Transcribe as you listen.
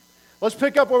Let's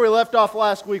pick up where we left off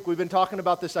last week. We've been talking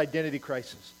about this identity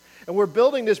crisis. And we're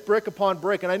building this brick upon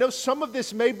brick. And I know some of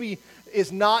this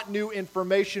is not new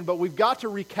information, but we've got to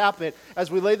recap it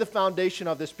as we lay the foundation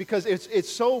of this because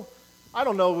it's so, I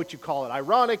don't know what you call it,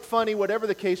 ironic, funny, whatever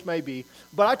the case may be.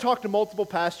 But I talk to multiple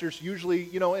pastors, usually,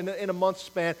 in a month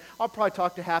span. I'll probably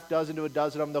talk to half dozen to a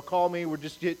dozen of them. They'll call me. We're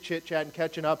just chit-chatting,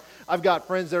 catching up. I've got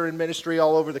friends that are in ministry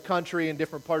all over the country in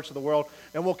different parts of the world,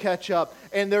 and we'll catch up.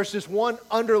 And there's this one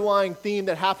underlying theme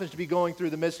that happens to be going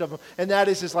through the midst of them, and that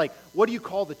is like, what do you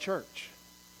call the church?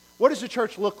 What does the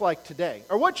church look like today?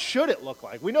 Or what should it look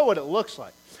like? We know what it looks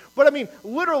like. But I mean,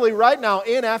 literally right now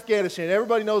in Afghanistan,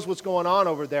 everybody knows what's going on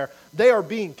over there. They are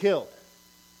being killed.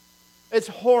 It's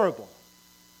horrible.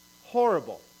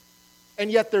 Horrible.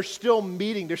 And yet they're still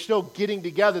meeting. They're still getting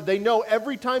together. They know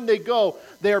every time they go,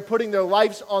 they are putting their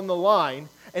lives on the line,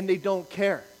 and they don't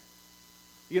care.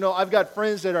 I've got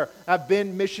friends that have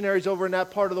been missionaries over in that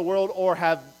part of the world or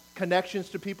have connections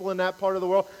to people in that part of the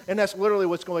world, and that's literally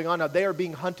what's going on now. They are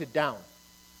being hunted down.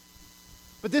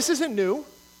 But this isn't new.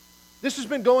 This has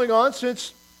been going on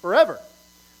since forever.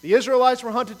 The Israelites were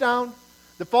hunted down.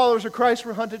 The followers of Christ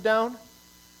were hunted down.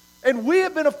 And we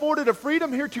have been afforded a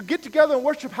freedom here to get together and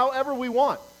worship however we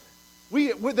want.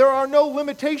 There are no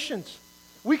limitations.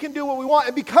 We can do what we want.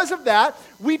 And because of that,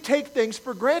 we take things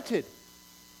for granted.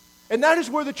 And that is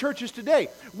where the church is today.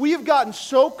 We have gotten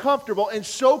so comfortable and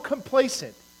so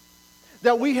complacent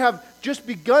that we have just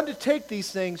begun to take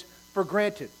these things for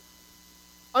granted.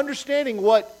 Understanding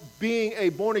what being a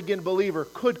born-again believer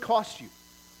could cost you.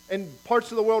 In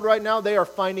parts of the world right now, they are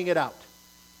finding it out.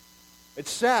 It's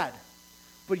sad.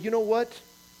 But you know what?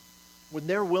 When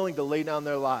they're willing to lay down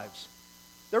their lives,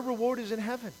 their reward is in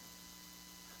heaven.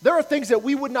 There are things that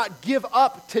we would not give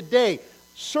up today.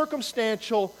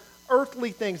 Circumstantial,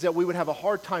 earthly things that we would have a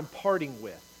hard time parting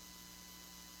with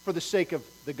for the sake of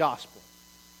the gospel,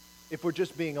 if we're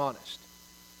just being honest.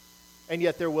 And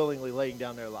yet they're willingly laying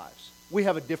down their lives. We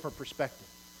have a different perspective.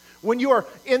 When you are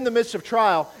in the midst of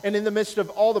trial and in the midst of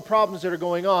all the problems that are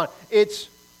going on, it's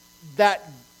that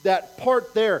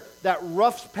part there, that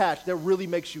rough patch that really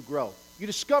makes you grow. You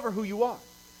discover who you are.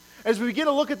 As we begin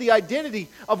to look at the identity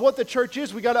of what the church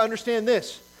is, we got to understand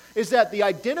this, is that the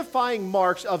identifying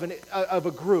marks of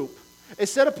a group is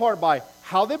set apart by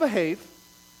how they behave,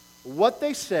 what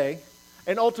they say,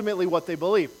 and ultimately what they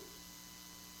believe.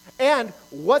 And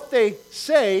what they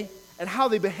say and how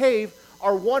they behave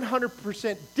are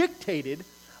 100% dictated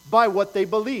by what they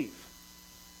believe.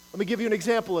 Let me give you an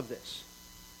example of this.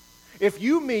 If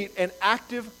you meet an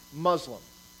active Muslim,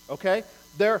 okay,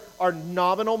 there are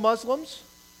nominal Muslims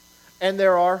and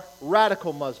there are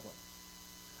radical Muslims.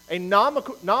 A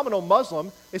nominal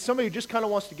Muslim is somebody who just kind of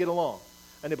wants to get along.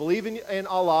 And they believe in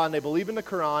Allah and they believe in the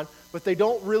Quran, but they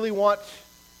don't really want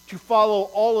to follow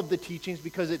all of the teachings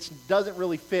because it doesn't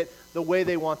really fit the way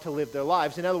they want to live their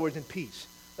lives. In other words, in peace.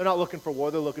 They're not looking for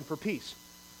war, they're looking for peace.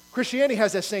 Christianity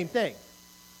has that same thing.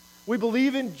 We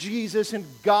believe in Jesus and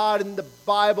God and the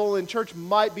Bible, and church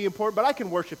might be important, but I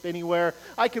can worship anywhere.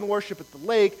 I can worship at the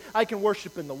lake. I can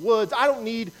worship in the woods. I don't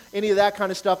need any of that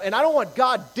kind of stuff, and I don't want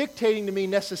God dictating to me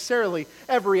necessarily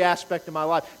every aspect of my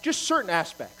life, just certain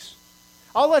aspects.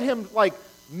 I'll let him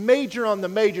major on the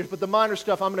majors, but the minor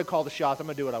stuff, I'm going to call the shots. I'm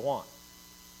going to do what I want.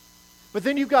 But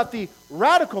then you've got the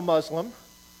radical Muslim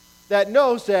that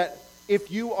knows that if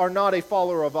you are not a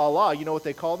follower of Allah, you know what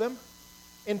they call them?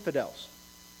 Infidels.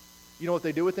 You know what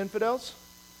they do with infidels?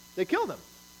 They kill them.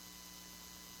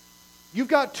 You've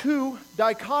got two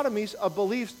dichotomies of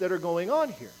beliefs that are going on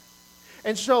here.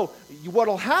 And so what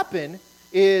will happen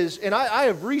is, and I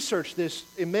have researched this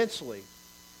immensely,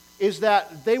 is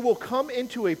that they will come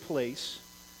into a place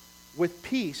with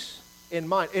peace in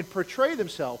mind and portray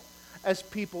themselves as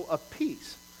people of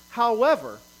peace.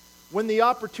 However, when the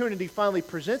opportunity finally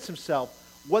presents itself,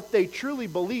 what they truly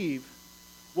believe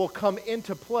will come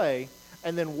into play,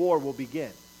 and then war will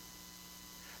begin.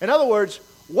 In other words,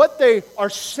 what they are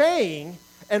saying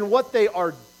and what they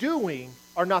are doing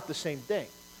are not the same thing.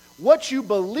 What you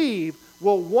believe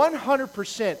will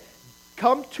 100%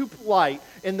 come to light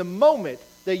in the moment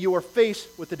that you are faced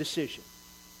with a decision.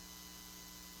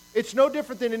 It's no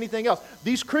different than anything else.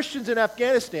 These Christians in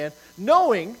Afghanistan,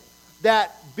 knowing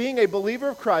that being a believer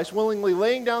of Christ, willingly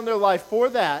laying down their life for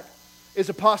that, is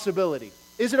a possibility.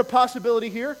 Is it a possibility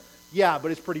here? Yeah,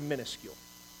 but it's pretty minuscule.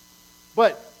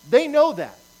 But they know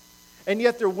that, and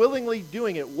yet they're willingly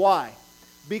doing it. Why?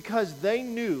 Because they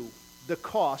knew the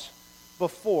cost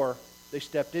before they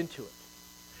stepped into it.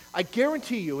 I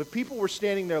guarantee you, if people were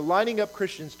standing there lining up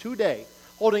Christians today,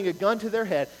 holding a gun to their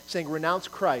head, saying, renounce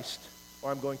Christ,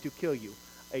 or I'm going to kill you,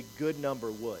 a good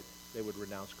number would. They would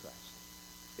renounce Christ.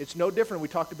 It's no different. We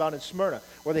talked about in Smyrna,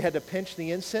 where they had to pinch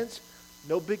the incense.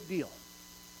 No big deal.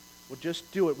 We'll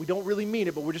just do it. We don't really mean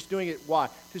it, but we're just doing it. Why?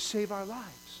 To save our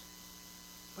lives.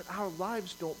 But our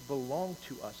lives don't belong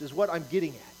to us, is what I'm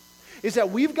getting at. Is that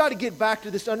we've got to get back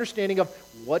to this understanding of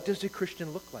what does a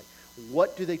Christian look like?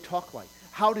 What do they talk like?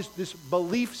 How does this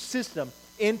belief system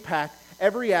impact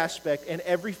every aspect and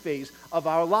every phase of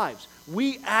our lives?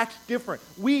 We act different.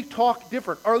 We talk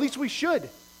different, or at least we should.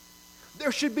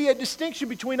 There should be a distinction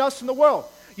between us and the world.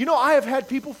 You know, I have had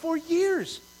people for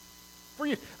years.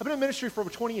 I've been in ministry for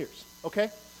over 20 years, okay?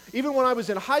 Even when I was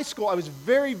in high school, I was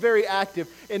very, very active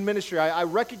in ministry. I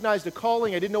recognized the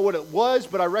calling. I didn't know what it was,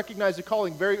 but I recognized the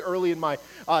calling very early in my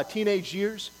teenage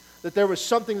years, that there was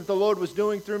something that the Lord was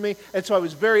doing through me, and so I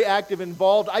was very active,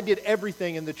 involved. I did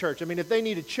everything in the church. I mean, if they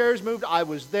needed chairs moved, I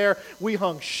was there. We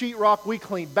hung sheetrock. We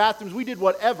cleaned bathrooms. We did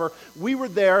whatever. We were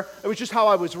there. It was just how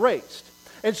I was raised.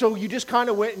 And so you just kind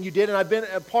of went and you did, and I've been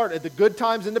a part of the good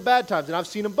times and the bad times, and I've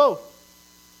seen them both.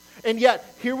 And yet,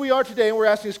 here we are today, and we're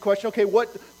asking this question, okay,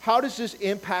 how does this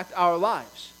impact our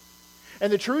lives?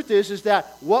 And the truth is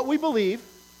that what we believe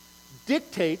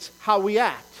dictates how we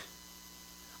act.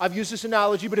 I've used this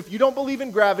analogy, but if you don't believe in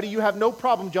gravity, you have no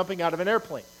problem jumping out of an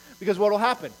airplane. Because what will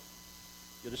happen?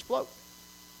 You'll just float.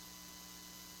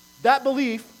 That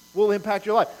belief will impact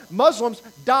your life. Muslims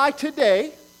die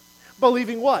today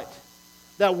believing what?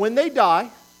 That when they die,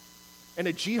 in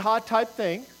a jihad type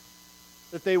thing,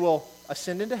 that they will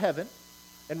ascend into heaven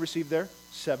and receive their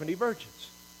 70 virgins.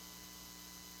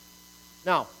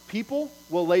 Now, people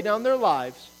will lay down their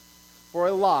lives for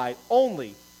a lie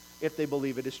only if they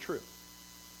believe it is true.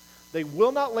 They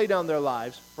will not lay down their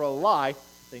lives for a lie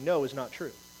they know is not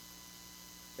true.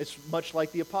 It's much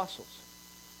like the apostles.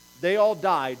 They all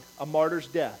died a martyr's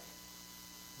death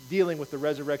dealing with the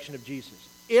resurrection of Jesus.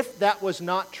 If that was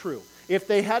not true, if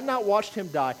they had not watched him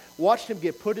die, watched him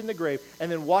get put in the grave,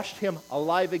 and then watched him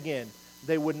alive again,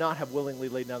 they would not have willingly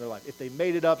laid down their life. If they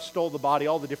made it up, stole the body,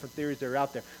 all the different theories that are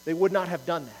out there, they would not have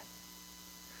done that.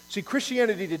 See,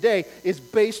 Christianity today is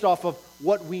based off of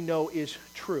what we know is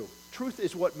true. Truth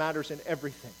is what matters in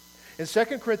everything. In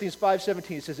 2 Corinthians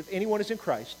 5:17, it says, if anyone is in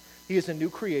Christ, he is a new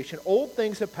creation. Old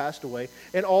things have passed away,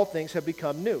 and all things have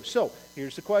become new. So,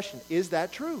 here's the question. Is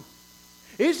that true?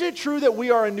 Is it true that we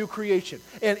are a new creation?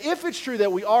 And if it's true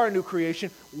that we are a new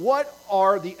creation, what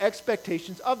are the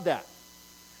expectations of that?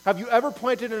 Have you ever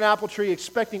planted an apple tree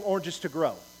expecting oranges to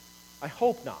grow? I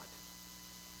hope not.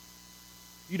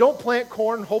 You don't plant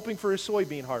corn hoping for a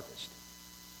soybean harvest.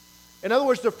 In other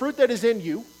words, the fruit that is in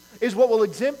you is what will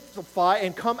exemplify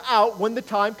and come out when the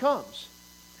time comes.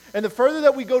 And the further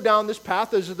that we go down this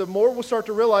path, the more we'll start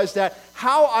to realize that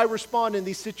how I respond in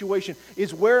these situations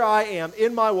is where I am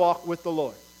in my walk with the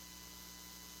Lord.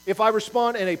 If I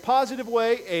respond in a positive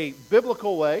way, a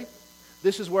biblical way,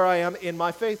 this is where I am in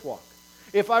my faith walk.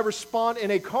 If I respond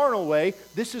in a carnal way,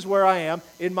 this is where I am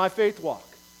in my faith walk.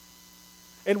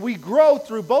 And we grow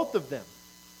through both of them,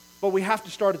 but we have to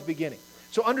start at the beginning.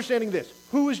 So understanding this,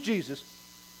 who is Jesus,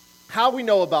 how we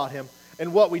know about him,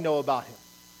 and what we know about him.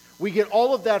 We get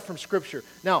all of that from Scripture.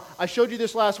 Now, I showed you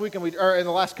this last week, or in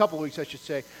the last couple of weeks, I should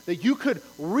say, that you could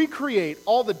recreate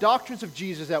all the doctrines of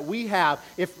Jesus that we have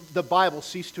if the Bible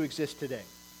ceased to exist today.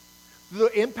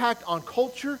 The impact on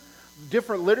culture,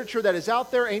 different literature that is out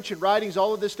there, ancient writings,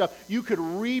 all of this stuff, you could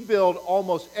rebuild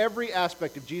almost every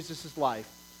aspect of Jesus' life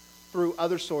through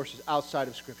other sources outside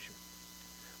of Scripture.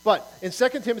 But in 2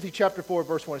 Timothy chapter 4,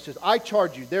 verse 1, it says, I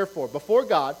charge you, therefore, before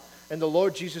God and the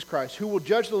Lord Jesus Christ, who will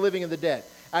judge the living and the dead,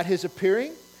 at his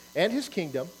appearing and his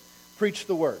kingdom, preach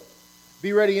the word.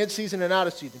 Be ready in season and out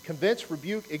of season. Convince,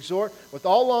 rebuke, exhort with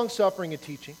all long-suffering and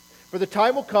teaching. For the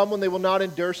time will come when they will not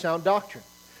endure sound doctrine.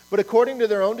 But according to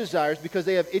their own desires, because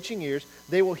they have itching ears,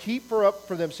 they will heap up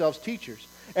for themselves teachers.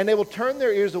 And they will turn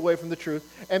their ears away from the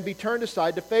truth and be turned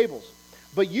aside to fables.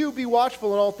 But you be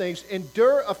watchful in all things,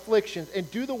 endure afflictions,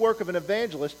 and do the work of an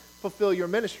evangelist, fulfill your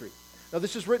ministry. Now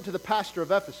this is written to the pastor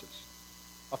of Ephesus,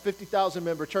 a 50,000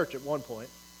 member church at one point.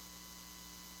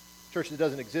 Church that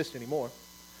doesn't exist anymore.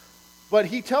 But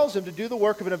he tells him to do the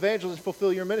work of an evangelist,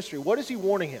 fulfill your ministry. What is he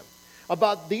warning him?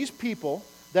 About these people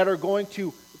that are going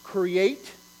to create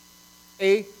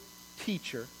a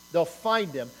teacher. They'll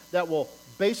find them that will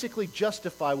basically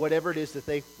justify whatever it is that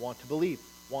they want to believe,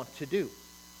 want to do.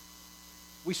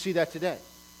 We see that today.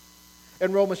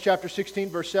 In Romans chapter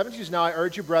 16, verse 7, he says, Now I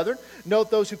urge you, brethren,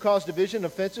 note those who cause division and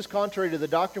offenses contrary to the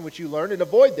doctrine which you learned, and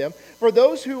avoid them. For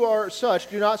those who are such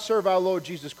do not serve our Lord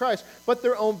Jesus Christ, but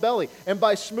their own belly, and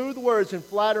by smooth words and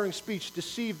flattering speech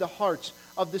deceive the hearts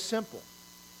of the simple.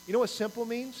 You know what simple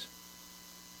means?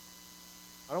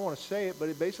 I don't want to say it, but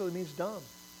it basically means dumb.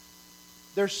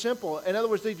 They're simple. In other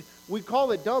words, we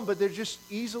call it dumb, but they're just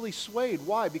easily swayed.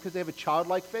 Why? Because they have a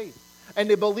childlike faith. And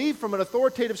they believe from an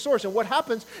authoritative source. And what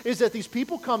happens is that these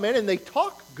people come in and they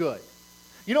talk good.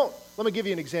 Let me give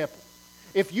you an example.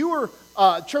 If you were,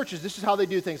 churches, this is how they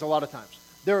do things a lot of times.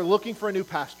 They're looking for a new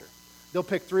pastor. They'll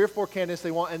pick 3 or 4 candidates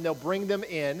they want, and they'll bring them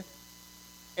in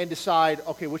and decide,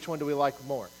 okay, which one do we like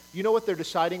more? You know what they're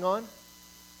deciding on?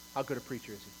 How good a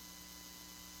preacher is he?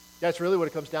 That's really what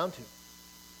it comes down to.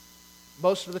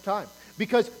 Most of the time.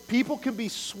 Because people can be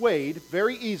swayed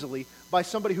very easily by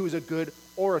somebody who is a good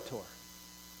orator.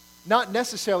 Not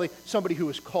necessarily somebody who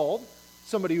is called,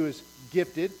 somebody who is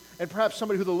gifted, and perhaps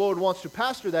somebody who the Lord wants to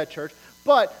pastor that church,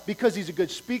 but because he's a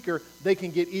good speaker, they can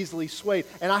get easily swayed.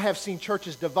 And I have seen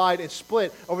churches divide and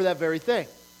split over that very thing.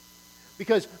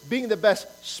 Because being the best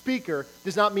speaker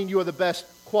does not mean you are the best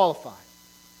qualified.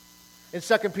 In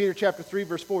 2 Peter chapter 3,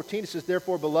 verse 14, it says,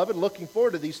 "Therefore, beloved, looking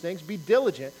forward to these things, be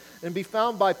diligent and be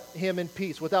found by him in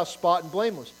peace, without spot and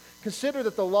blameless. Consider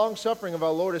that the long suffering of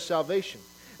our Lord is salvation.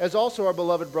 As also our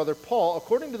beloved brother Paul,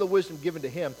 according to the wisdom given to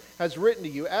him, has written to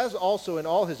you, as also in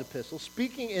all his epistles,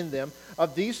 speaking in them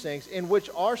of these things, in which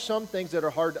are some things that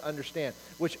are hard to understand,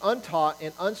 which untaught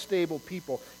and unstable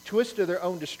people twist to their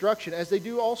own destruction, as they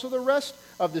do also the rest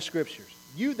of the Scriptures.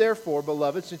 You therefore,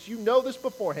 beloved, since you know this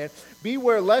beforehand,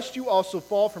 beware lest you also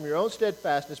fall from your own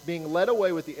steadfastness, being led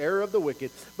away with the error of the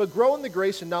wicked, but grow in the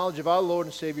grace and knowledge of our Lord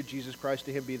and Savior Jesus Christ.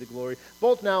 To him be the glory,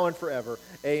 both now and forever.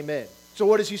 Amen." So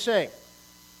what is he saying?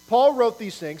 Paul wrote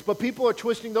these things, but people are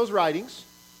twisting those writings,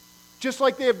 just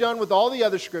like they have done with all the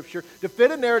other Scripture, to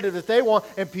fit a narrative that they want,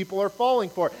 and people are falling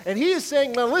for it. And he is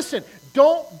saying, now listen,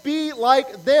 don't be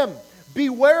like them.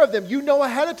 Beware of them. You know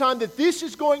ahead of time that this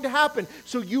is going to happen,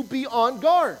 so you be on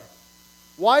guard.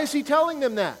 Why is he telling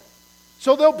them that?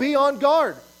 So they'll be on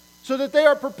guard, so that they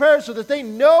are prepared, so that they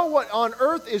know what on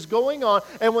earth is going on,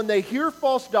 and when they hear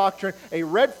false doctrine, a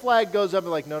red flag goes up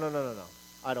and like, no,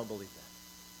 I don't believe that.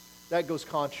 That goes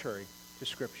contrary to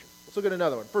Scripture. Let's look at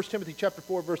another one. 1 Timothy chapter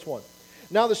 4, verse 1.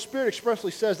 "Now the Spirit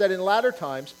expressly says that in latter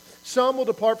times some will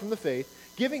depart from the faith,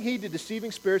 giving heed to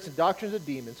deceiving spirits and doctrines of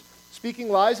demons, speaking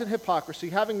lies and hypocrisy,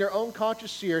 having their own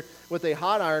conscience seared with a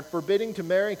hot iron, forbidding to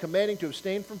marry and commanding to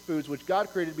abstain from foods which God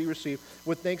created to be received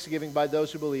with thanksgiving by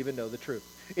those who believe and know the truth.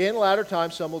 In latter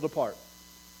times some will depart."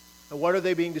 And what are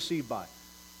they being deceived by?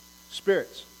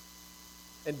 Spirits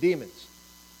and demons.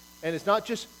 And it's not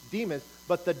just demons,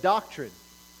 but the doctrine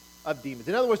of demons.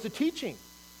 In other words, the teaching.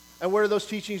 And where do those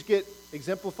teachings get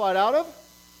exemplified out of?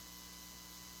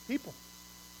 People.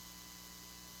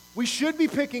 We should be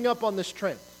picking up on this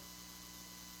trend.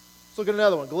 Let's look at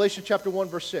another one. Galatians chapter 1,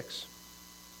 verse 6.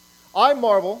 "I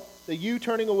marvel that you,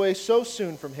 turning away so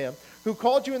soon from him who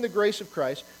called you in the grace of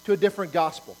Christ to a different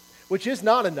gospel, which is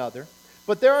not another.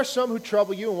 But there are some who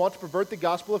trouble you and want to pervert the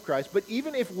gospel of Christ. But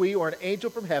even if we or an angel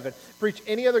from heaven preach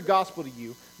any other gospel to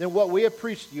you than what we have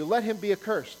preached to you, let him be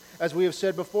accursed. As we have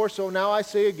said before, so now I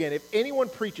say again, if anyone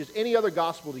preaches any other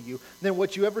gospel to you than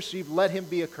what you have received, let him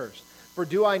be accursed. For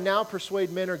do I now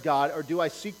persuade men or God, or do I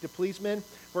seek to please men?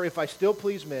 For if I still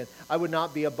please men, I would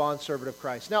not be a bondservant of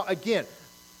Christ." Now again,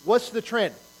 what's the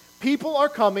trend? People are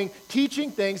coming,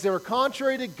 teaching things that are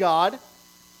contrary to God,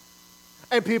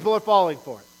 and people are falling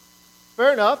for it.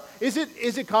 Fair enough. Is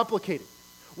it complicated?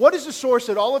 What is the source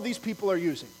that all of these people are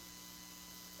using?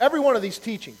 Every one of these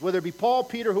teachings, whether it be Paul,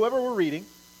 Peter, whoever we're reading,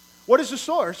 what is the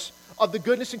source of the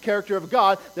goodness and character of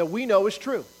God that we know is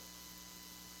true?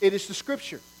 It is the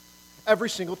Scripture. Every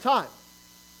single time.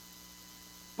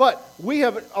 But we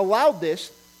have allowed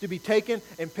this to be taken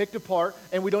and picked apart,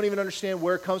 and we don't even understand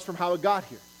where it comes from, how it got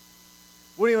here.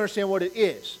 We don't even understand what it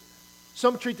is.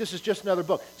 Some treat this as just another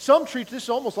book. Some treat this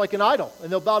almost like an idol,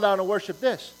 and they'll bow down and worship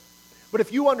this. But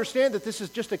if you understand that this is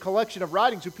just a collection of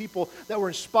writings of people that were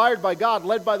inspired by God,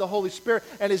 led by the Holy Spirit,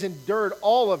 and has endured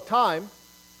all of time,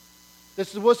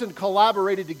 this wasn't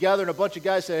collaborated together and a bunch of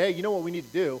guys said, hey, you know what we need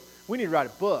to do? We need to write a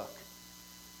book.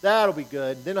 That'll be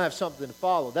good. Then I'll have something to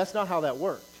follow. That's not how that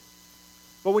worked.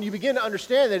 But when you begin to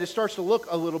understand that, it starts to look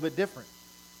a little bit different.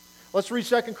 Let's read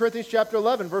 2 Corinthians chapter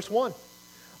 11, verse 1.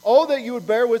 "Oh, that you would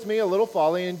bear with me a little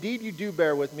folly, and indeed you do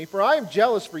bear with me, for I am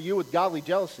jealous for you with godly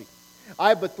jealousy. I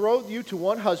have betrothed you to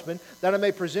one husband, that I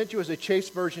may present you as a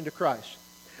chaste virgin to Christ.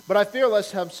 But I fear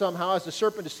lest somehow, as the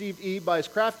serpent deceived Eve by his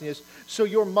craftiness, so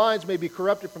your minds may be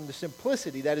corrupted from the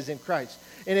simplicity that is in Christ.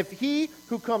 And if he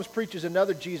who comes preaches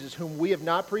another Jesus whom we have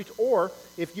not preached, or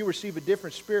if you receive a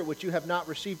different spirit which you have not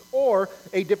received, or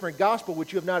a different gospel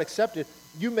which you have not accepted,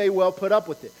 you may well put up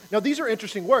with it." Now these are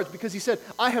interesting words because he said,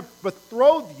 I have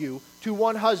betrothed you to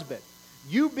one husband.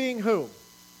 You being whom?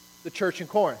 The church in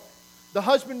Corinth. The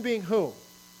husband being whom?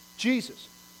 Jesus.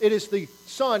 It is the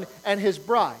son and his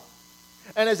bride.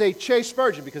 And as a chaste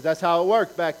virgin, because that's how it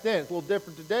worked back then. It's a little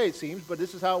different today, it seems, but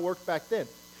this is how it worked back then.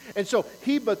 And so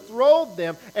he betrothed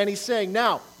them, and he's saying,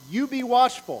 now, you be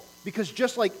watchful, because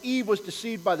just like Eve was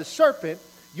deceived by the serpent,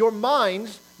 your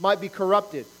minds might be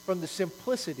corrupted from the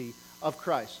simplicity of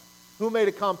Christ. Who made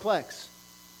it complex?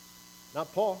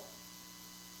 Not Paul.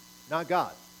 Not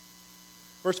God.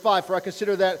 Verse 5, for I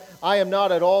consider that I am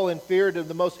not at all inferior to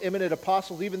the most eminent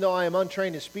apostles, even though I am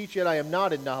untrained in speech, yet I am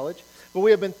not in knowledge. But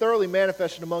we have been thoroughly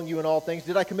manifested among you in all things.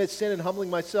 Did I commit sin in humbling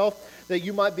myself, that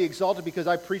you might be exalted because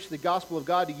I preached the gospel of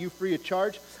God to you free of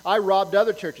charge? I robbed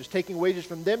other churches, taking wages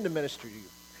from them to minister to you.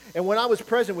 And when I was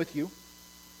present with you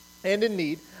and in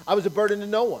need, I was a burden to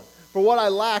no one. For what I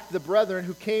lacked, the brethren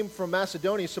who came from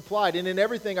Macedonia supplied, and in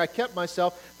everything I kept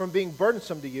myself from being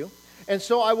burdensome to you. And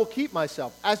so I will keep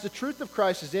myself. As the truth of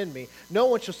Christ is in me, no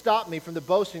one shall stop me from the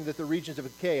boasting that the regions of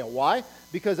Achaia. Why?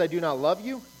 Because I do not love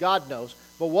you? God knows.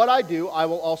 But what I do, I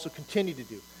will also continue to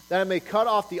do, that I may cut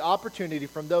off the opportunity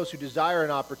from those who desire an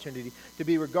opportunity to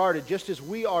be regarded just as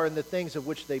we are in the things of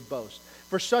which they boast.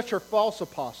 For such are false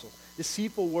apostles,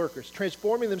 deceitful workers,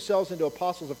 transforming themselves into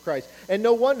apostles of Christ. And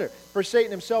no wonder, for Satan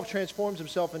himself transforms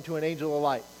himself into an angel of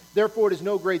light. Therefore it is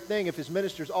no great thing if his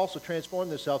ministers also transform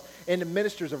themselves into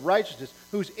ministers of righteousness,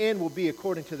 whose end will be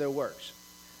according to their works.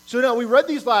 So now we read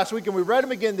these last week and we read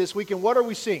them again this week, and what are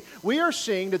we seeing? We are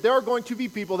seeing that there are going to be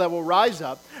people that will rise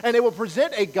up and they will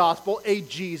present a gospel, a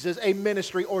Jesus, a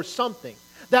ministry, or something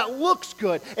that looks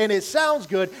good and it sounds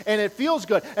good and it feels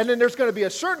good. And then there's going to be a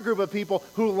certain group of people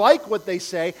who like what they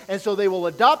say, and so they will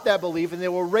adopt that belief and they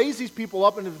will raise these people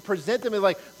up and present them as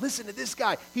like, listen to this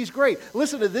guy, he's great.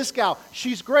 Listen to this gal,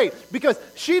 she's great. Because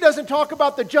she doesn't talk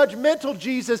about the judgmental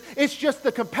Jesus, it's just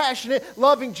the compassionate,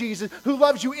 loving Jesus who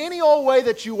loves you any old way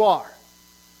that you are.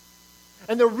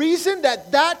 And the reason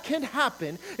that that can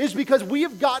happen is because we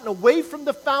have gotten away from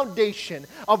the foundation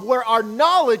of where our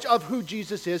knowledge of who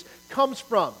Jesus is comes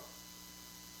from.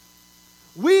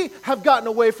 We have gotten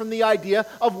away from the idea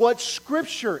of what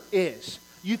Scripture is.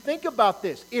 You think about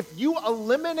this. If you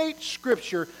eliminate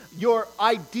Scripture, your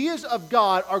ideas of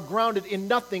God are grounded in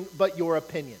nothing but your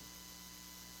opinion.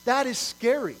 That is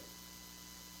scary.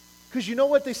 Because you know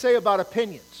what they say about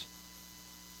opinions?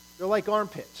 They're like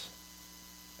armpits.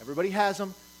 Everybody has them,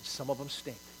 and some of them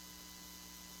stink.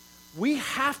 We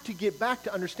have to get back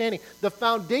to understanding the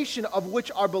foundation of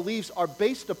which our beliefs are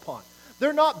based upon.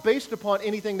 They're not based upon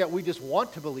anything that we just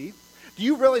want to believe. Do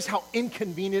you realize how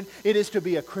inconvenient it is to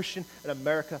be a Christian in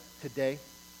America today?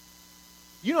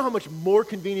 You know how much more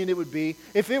convenient it would be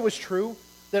if it was true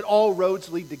that all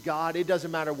roads lead to God, it doesn't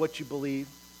matter what you believe.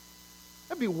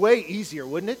 That'd be way easier,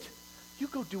 wouldn't it? You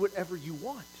go do whatever you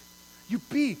want. You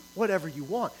be whatever you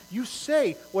want. You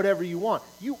say whatever you want.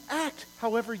 You act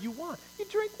however you want. You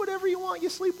drink whatever you want. You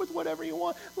sleep with whatever you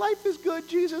want. Life is good.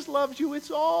 Jesus loves you.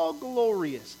 It's all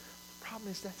glorious. The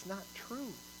problem is that's not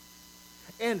true.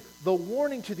 And the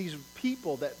warning to these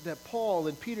people that Paul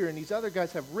and Peter and these other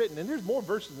guys have written, and there's more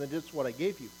verses than just what I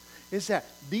gave you, is that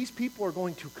these people are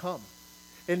going to come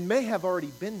and may have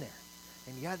already been there.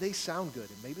 And yeah, they sound good,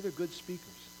 and maybe they're good speakers,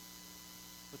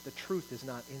 but the truth is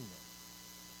not in them.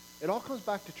 It all comes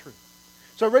back to truth.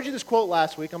 So I read you this quote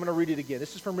last week. I'm going to read it again.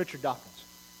 This is from Richard Dawkins.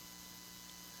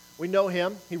 We know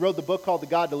him. He wrote the book called The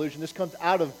God Delusion. This comes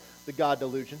out of The God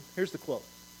Delusion. Here's the quote.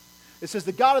 It says,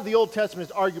 the God of the Old Testament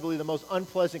is arguably the most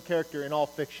unpleasant character in all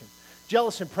fiction.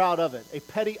 Jealous and proud of it, a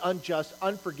petty, unjust,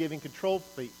 unforgiving control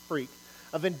freak,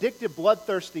 a vindictive,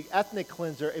 bloodthirsty ethnic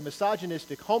cleanser, a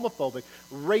misogynistic, homophobic,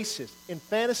 racist,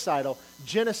 infanticidal,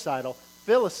 genocidal,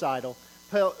 filicidal,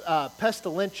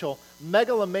 pestilential,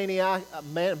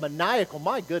 maniacal,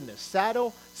 my goodness,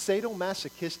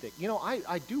 sadomasochistic. You know,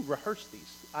 I do rehearse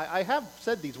these. I have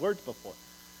said these words before.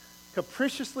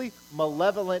 Capriciously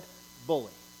malevolent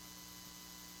bully.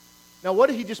 Now, what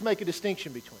did he just make a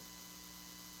distinction between?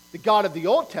 The God of the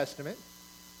Old Testament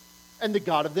and the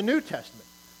God of the New Testament.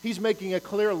 He's making a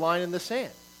clear line in the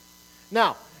sand.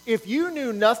 Now, if you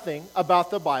knew nothing about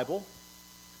the Bible,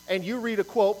 and you read a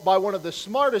quote by one of the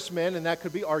smartest men, and that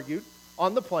could be argued,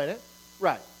 on the planet,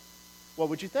 right, what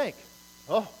would you think?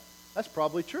 Oh, that's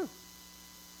probably true.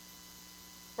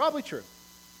 Probably true.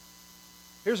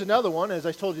 Here's another one, as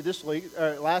I told you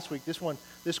last week,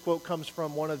 this quote comes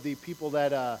from one of the people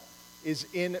that is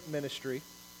in ministry.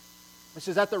 It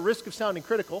says, at the risk of sounding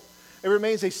critical, it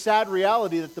remains a sad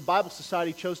reality that the Bible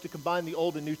Society chose to combine the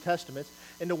Old and New Testaments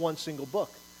into one single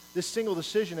book. This single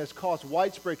decision has caused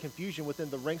widespread confusion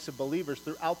within the ranks of believers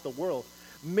throughout the world.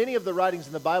 Many of the writings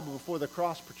in the Bible before the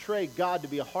cross portray God to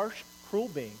be a harsh, cruel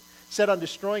being, set on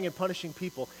destroying and punishing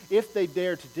people if they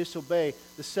dare to disobey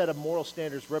the set of moral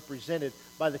standards represented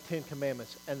by the Ten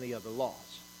Commandments and the other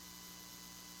laws.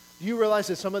 Do you realize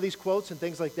that some of these quotes and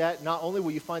things like that, not only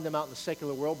will you find them out in the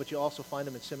secular world, but you also find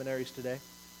them in seminaries today?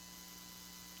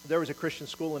 There was a Christian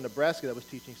school in Nebraska that was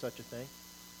teaching such a thing.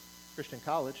 Christian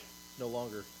college, no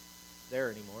longer there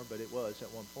anymore, but it was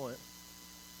at one point.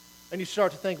 And you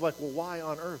start to think like, well, why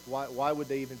on earth? Why would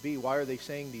they even be? Why are they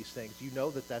saying these things? You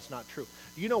know that that's not true.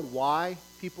 Do you know why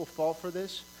people fall for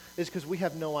this? It's because we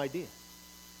have no idea.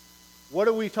 What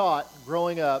are we taught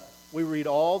growing up? We read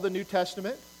all the New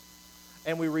Testament,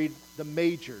 and we read the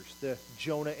majors, the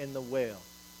Jonah and the whale.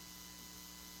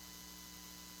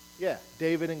 Yeah,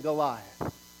 David and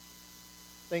Goliath.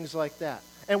 Things like that.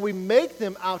 And we make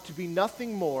them out to be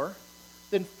nothing more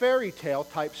than fairy tale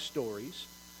type stories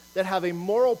that have a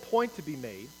moral point to be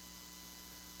made,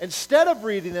 instead of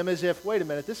reading them as if, wait a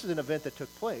minute, this is an event that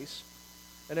took place,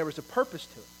 and there was a purpose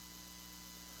to it.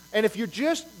 And if you're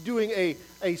just doing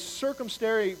a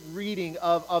circumstance reading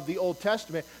of the Old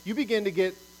Testament, you begin to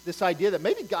get this idea that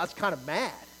maybe God's kind of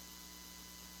mad,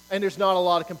 and there's not a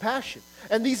lot of compassion.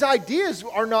 And these ideas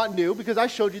are not new, because I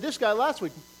showed you this guy last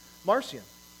week, Marcion.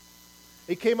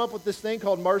 He came up with this thing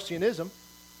called Marcionism.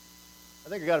 I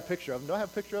think I got a picture of him. Do I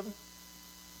have a picture of him?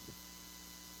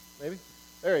 Maybe?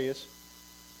 There he is.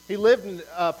 He lived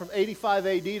from 85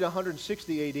 AD to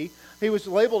 160 AD. He was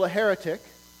labeled a heretic.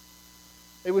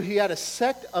 He had a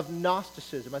sect of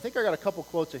Gnosticism. I think I got a couple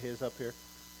quotes of his up here.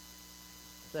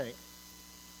 I think.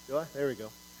 Do I? There we go.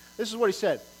 This is what he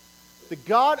said. The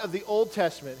God of the Old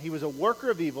Testament, he was a worker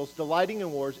of evils, delighting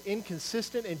in wars,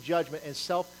 inconsistent in judgment, and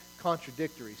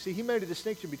self-contradictory. See, he made a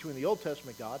distinction between the Old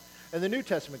Testament God and the New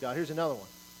Testament God. Here's another one.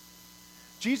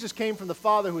 Jesus came from the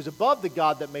Father who is above the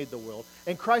God that made the world,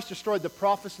 and Christ destroyed the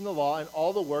prophets and the law and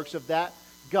all the works of that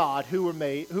God who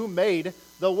made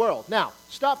the world. Now,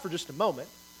 stop for just a moment.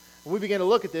 When we begin to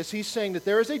look at this, he's saying that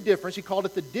there is a difference. He called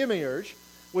it the demiurge,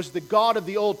 was the God of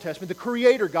the Old Testament, the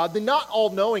creator God, the not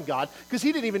all-knowing God, because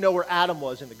he didn't even know where Adam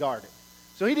was in the garden.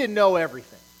 So he didn't know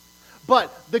everything.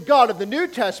 But the God of the New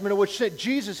Testament, which sent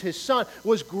Jesus, his son,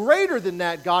 was greater than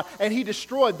that God, and he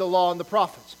destroyed the law and the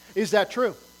prophets. Is that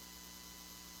true?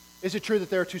 Is it true that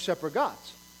there are two separate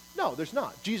gods? No, there's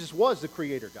not. Jesus was the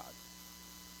creator God.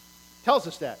 Tells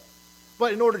us that.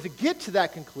 But in order to get to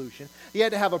that conclusion, he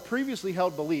had to have a previously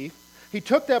held belief. He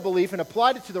took that belief and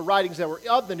applied it to the writings that were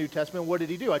of the New Testament. What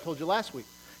did he do? I told you last week.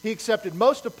 He accepted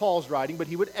most of Paul's writing, but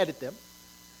he would edit them.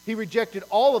 He rejected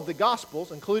all of the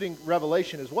Gospels, including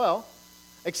Revelation as well,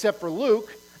 except for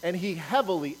Luke, and he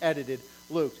heavily edited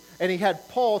Luke. And he had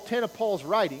 10 of Paul's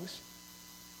writings,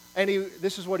 and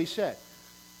this is what he said.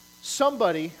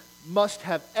 Somebody must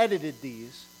have edited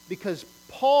these because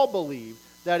Paul believed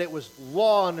that it was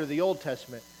law under the Old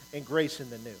Testament and grace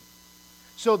in the New.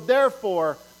 So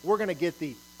therefore, we're going to get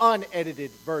the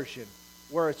unedited version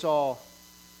where it's all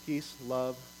peace,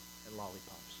 love, and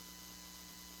lollipops.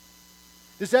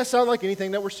 Does that sound like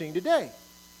anything that we're seeing today?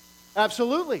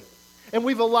 Absolutely. And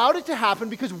we've allowed it to happen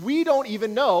because we don't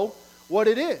even know what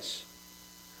it is.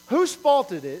 Whose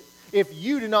fault is it if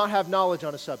you do not have knowledge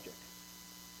on a subject?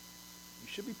 You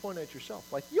should be pointing at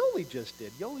yourself, like Yoli just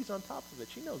did. Yoli's on top of it.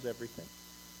 She knows everything.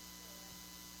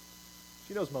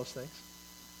 She knows most things.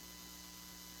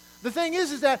 The thing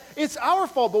is that it's our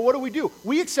fault, but what do?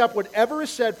 We accept whatever is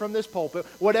said from this pulpit,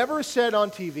 whatever is said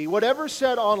on TV, whatever is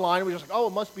said online, and we're just like, oh,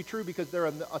 it must be true because they're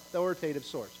an authoritative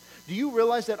source. Do you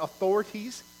realize that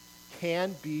authorities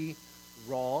can be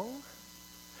wrong?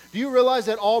 Do you realize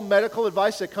that all medical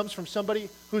advice that comes from somebody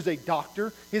who's a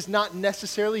doctor is not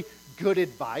necessarily good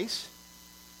advice?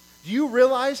 Do you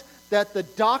realize that the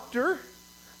doctor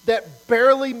that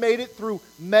barely made it through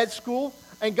med school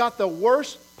and got the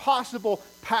worst possible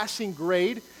passing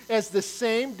grade has the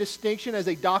same distinction as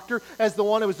a doctor as the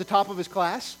one who was the top of his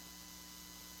class?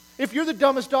 If you're the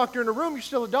dumbest doctor in the room, you're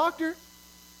still a doctor.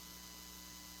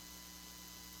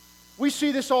 We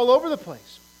see this all over the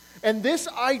place. And this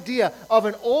idea of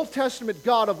an Old Testament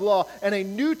God of law and a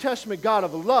New Testament God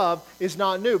of love is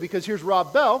not new, because here's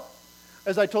Rob Bell.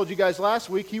 As I told you guys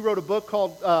last week, he wrote a book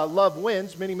called Love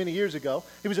Wins many, many years ago.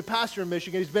 He was a pastor in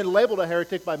Michigan. He's been labeled a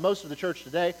heretic by most of the church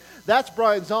today. That's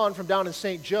Brian Zahn from down in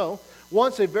St. Joe.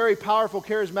 Once a very powerful,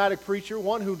 charismatic preacher,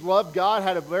 one who loved God,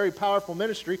 had a very powerful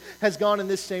ministry, has gone in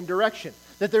this same direction.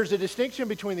 That there's a distinction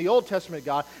between the Old Testament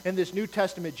God and this New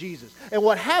Testament Jesus. And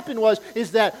what happened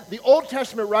is that the Old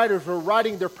Testament writers were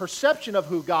writing their perception of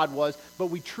who God was, but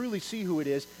we truly see who it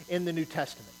is in the New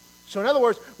Testament. So in other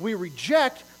words, we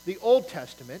reject the Old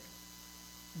Testament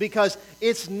because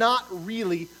it's not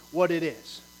really what it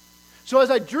is. So as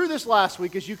I drew this last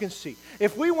week, as you can see,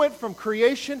 if we went from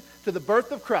creation to the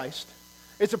birth of Christ,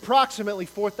 it's approximately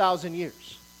 4,000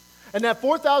 years. And that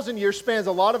 4,000 years spans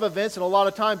a lot of events and a lot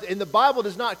of times, and the Bible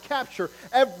does not capture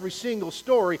every single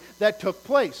story that took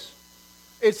place.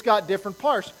 It's got different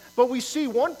parts. But we see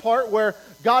one part where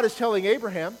God is telling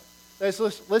Abraham,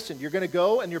 listen, you're going to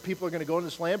go and your people are going to go into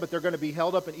this land, but they're going to be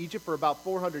held up in Egypt for about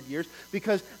 400 years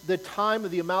because the time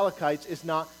of the Amalekites is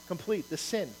not complete. The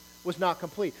sin was not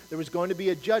complete. There was going to be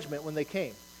a judgment when they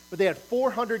came. But they had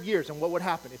 400 years, and what would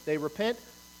happen? If they repent,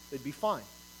 they'd be fine.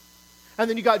 And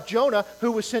then you got Jonah,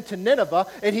 who was sent to Nineveh,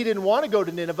 and he didn't want to go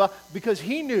to Nineveh because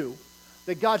he knew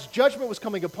that God's judgment was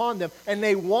coming upon them, and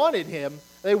they wanted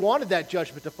that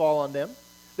judgment to fall on them.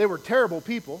 They were terrible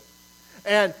people.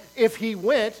 And if he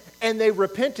went and they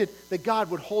repented, that God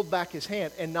would hold back his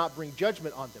hand and not bring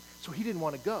judgment on them. So he didn't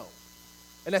want to go.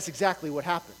 And that's exactly what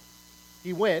happened.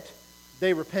 He went,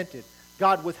 they repented.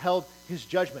 God withheld his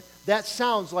judgment. That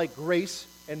sounds like grace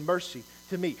and mercy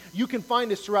to me. You can find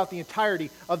this throughout the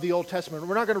entirety of the Old Testament.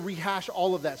 We're not going to rehash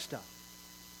all of that stuff.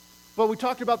 But we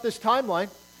talked about this timeline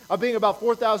of being about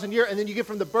 4,000 years, and then you get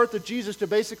from the birth of Jesus to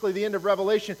basically the end of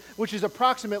Revelation, which is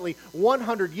approximately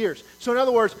 100 years. So in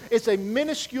other words, it's a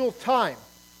minuscule time.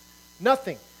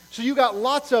 Nothing. So you got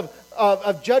lots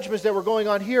of judgments that were going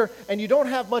on here, and you don't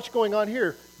have much going on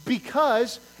here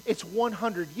because it's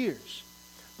 100 years.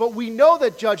 But we know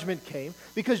that judgment came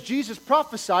because Jesus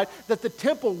prophesied that the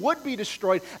temple would be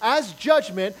destroyed as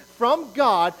judgment from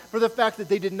God for the fact that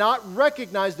they did not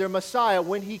recognize their Messiah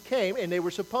when he came, and they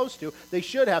were supposed to. They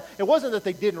should have. It wasn't that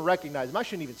they didn't recognize him. I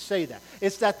shouldn't even say that.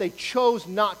 It's that they chose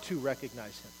not to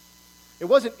recognize him. It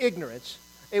wasn't ignorance.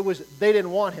 It was they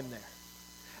didn't want him there.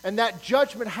 And that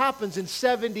judgment happens in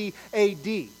 70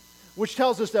 AD. Which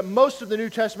tells us that most of the New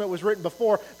Testament was written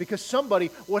before because somebody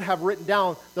would have written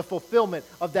down the fulfillment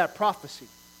of that prophecy.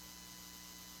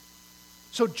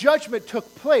 So judgment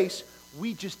took place,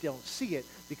 we just don't see it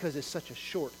because it's such a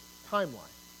short timeline.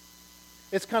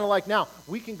 It's kind of like now,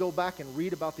 we can go back and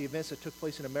read about the events that took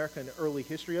place in America in the early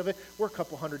history of it. We're a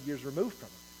couple hundred years removed from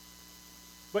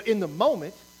it. But in the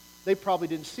moment, they probably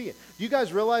didn't see it. Do you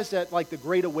guys realize that like the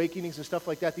Great Awakenings and stuff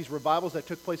like that, these revivals that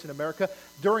took place in America,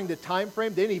 during the time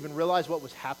frame, they didn't even realize what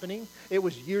was happening. It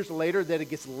was years later that it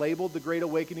gets labeled the Great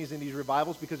Awakenings and these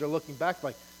revivals because they're looking back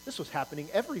like, this was happening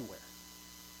everywhere.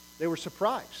 They were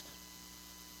surprised.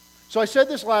 So I said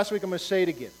this last week, I'm going to say it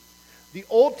again. The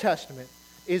Old Testament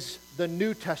is the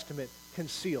New Testament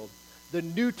concealed. The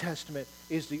New Testament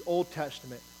is the Old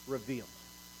Testament revealed.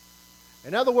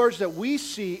 In other words, that we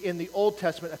see in the Old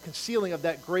Testament a concealing of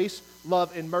that grace,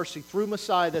 love, and mercy through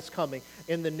Messiah that's coming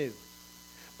in the New.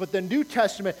 But the New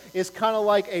Testament is kind of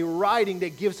like a writing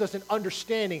that gives us an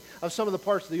understanding of some of the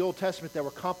parts of the Old Testament that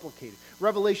were complicated.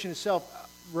 Revelation itself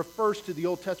refers to the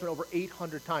Old Testament over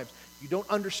 800 times. If you don't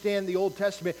understand the Old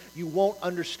Testament, you won't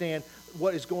understand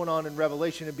what is going on in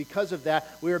Revelation. And because of that,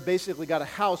 we are basically got a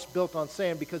house built on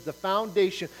sand because the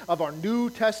foundation of our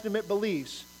New Testament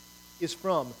beliefs is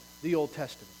from the Old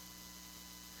Testament.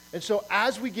 And so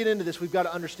as we get into this, we've got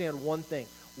to understand one thing.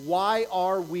 Why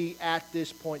are we at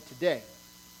this point today?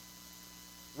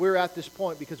 We're at this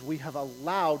point because we have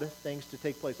allowed things to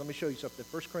take place. Let me show you something.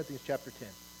 1 Corinthians chapter 10.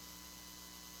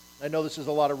 I know this is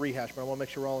a lot of rehash, but I want to make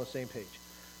sure we're all on the same page.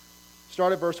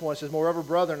 Start at verse 1. It says, Moreover,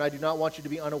 brethren, I do not want you to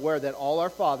be unaware that all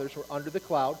our fathers were under the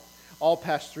cloud, all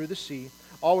passed through the sea,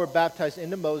 all were baptized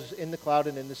into Moses in the cloud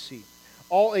and in the sea.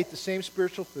 All ate the same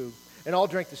spiritual food, and all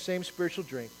drank the same spiritual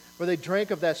drink, for they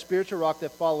drank of that spiritual rock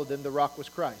that followed them. The rock was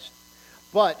Christ.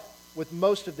 But with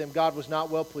most of them, God was not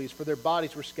well pleased, for their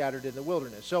bodies were scattered in the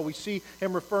wilderness. So we see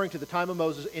him referring to the time of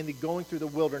Moses in the going through the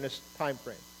wilderness time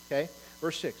frame. Okay?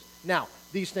 Verse 6. Now,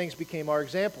 these things became our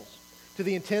examples, to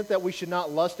the intent that we should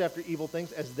not lust after evil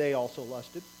things as they also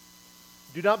lusted.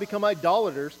 Do not become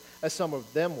idolaters as some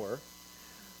of them were.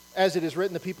 As it is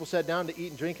written, the people sat down to eat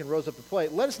and drink and rose up to play.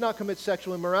 Let us not commit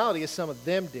sexual immorality as some of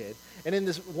them did. And in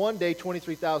this one day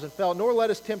 23,000 fell. Nor let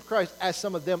us tempt Christ as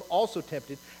some of them also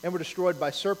tempted and were destroyed by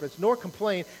serpents. Nor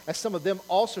complain as some of them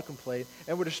also complained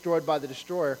and were destroyed by the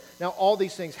destroyer. Now all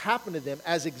these things happened to them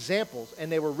as examples,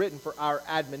 and they were written for our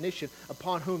admonition,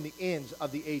 upon whom the ends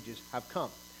of the ages have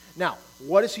come. Now,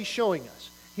 what is he showing us?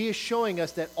 He is showing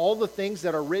us that all the things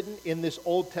that are written in this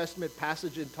Old Testament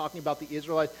passage and talking about the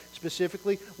Israelites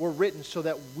specifically were written so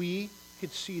that we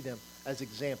could see them as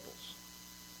examples.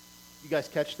 You guys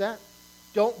catch that?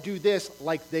 Don't do this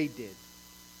like they did.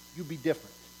 You be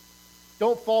different.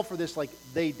 Don't fall for this like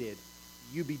they did.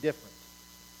 You be different.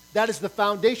 That is the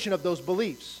foundation of those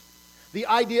beliefs. The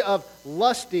idea of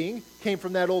lusting came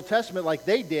from that Old Testament like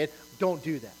they did. Don't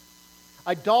do that.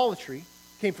 Idolatry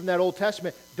came from that Old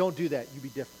Testament. Don't do that. You be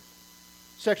different.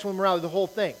 Sexual immorality, the whole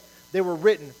thing. They were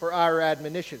written for our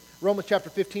admonition. Romans chapter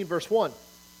 15, verse 1.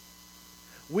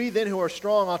 We then who are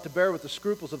strong ought to bear with the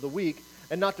scruples of the weak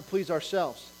and not to please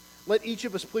ourselves. Let each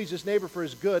of us please his neighbor for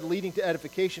his good, leading to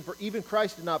edification. For even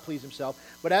Christ did not please himself.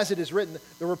 But as it is written,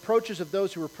 the reproaches of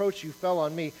those who reproach you fell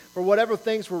on me. For whatever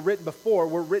things were written before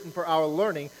were written for our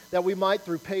learning, that we might,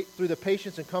 through the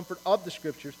patience and comfort of the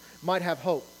Scriptures, might have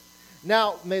hope.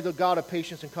 Now may the God of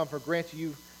patience and comfort grant to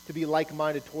you to be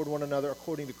like-minded toward one another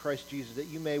according to Christ Jesus, that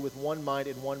you may with one mind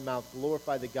and one mouth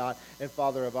glorify the God and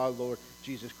Father of our Lord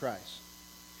Jesus Christ.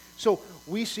 So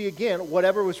we see again,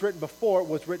 whatever was written before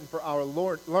was written for our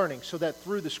learning, so that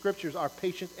through the Scriptures our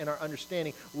patience and our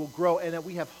understanding will grow, and that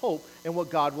we have hope in what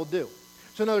God will do.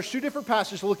 So now there's two different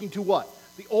passages looking to what?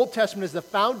 The Old Testament is the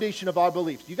foundation of our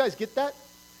beliefs. You guys get that?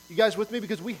 You guys with me?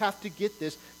 Because we have to get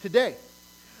this today.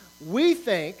 We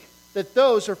think that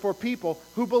those are for people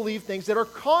who believe things that are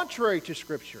contrary to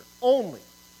Scripture only.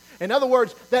 In other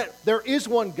words, that there is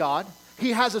one God.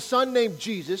 He has a son named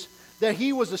Jesus, that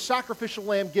he was a sacrificial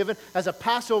lamb given as a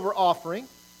Passover offering,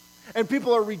 and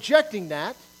people are rejecting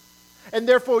that, and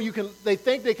therefore they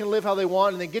think they can live how they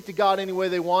want and they get to God any way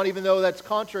they want, even though that's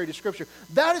contrary to Scripture.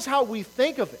 That is how we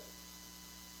think of it.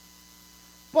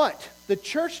 But the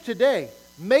church today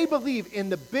may believe in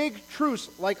the big truths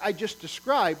like I just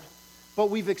described,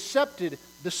 but we've accepted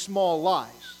the small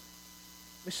lies.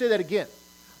 Let me say that again.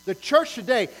 The church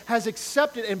today has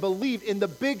accepted and believed in the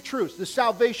big truths, the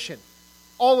salvation,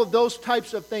 all of those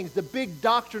types of things, the big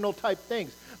doctrinal type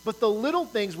things. But the little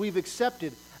things we've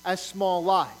accepted as small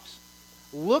lies.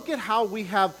 Look at how we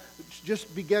have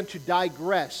just begun to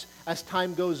digress as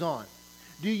time goes on.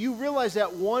 Do you realize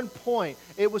at one point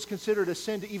it was considered a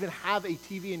sin to even have a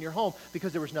TV in your home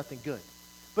because there was nothing good?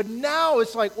 But now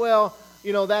it's like, well,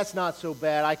 that's not so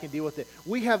bad. I can deal with it.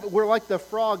 We're like the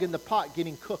frog in the pot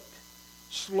getting cooked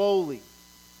slowly.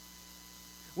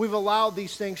 We've allowed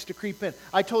these things to creep in.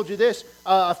 I told you this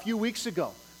a few weeks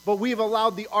ago, but we've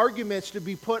allowed the arguments to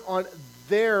be put on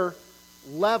their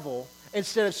level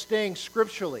instead of staying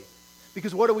scripturally.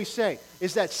 Because what do we say?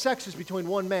 Is that sex is between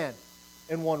one man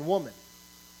and one woman.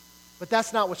 But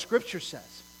that's not what Scripture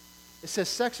says. It says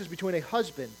sex is between a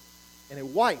husband and a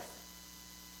wife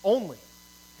only.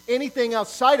 Anything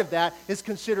outside of that is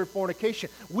considered fornication.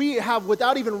 We have,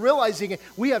 without even realizing it,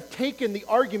 we have taken the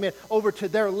argument over to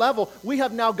their level. We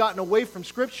have now gotten away from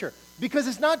Scripture. Because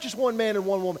it's not just one man and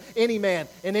one woman, any man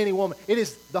and any woman. It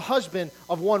is the husband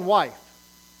of one wife,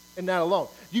 and not alone.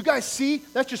 You guys see?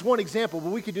 That's just one example,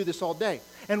 but we could do this all day.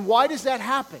 And why does that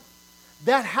happen?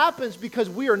 That happens because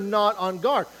we are not on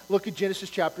guard. Look at Genesis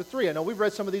chapter 3. I know we've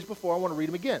read some of these before. I want to read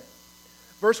them again.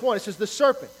 Verse 1, it says, the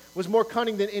serpent was more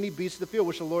cunning than any beast of the field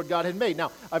which the Lord God had made.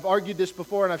 Now, I've argued this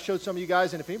before, and I've showed some of you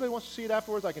guys, and if anybody wants to see it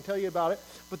afterwards, I can tell you about it.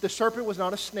 But the serpent was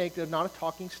not a snake, not a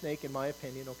talking snake, in my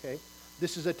opinion, okay?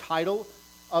 This is a title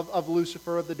of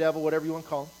Lucifer, of the devil, whatever you want to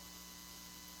call him.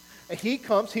 And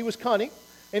he was cunning,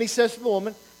 and he says to the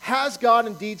woman, has God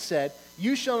indeed said,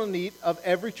 you shall not eat of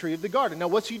every tree of the garden? Now,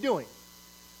 what's he doing?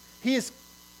 He is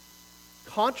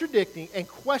contradicting and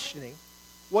questioning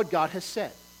what God has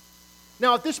said.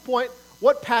 Now, at this point,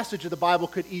 what passage of the Bible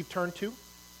could Eve turn to?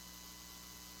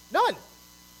 None.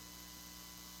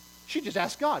 She just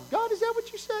asked God, God, is that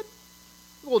what you said?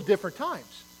 Well, different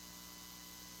times.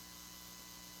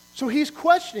 So he's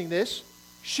questioning this.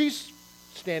 She's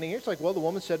standing here. It's like, well, the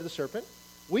woman said to the serpent,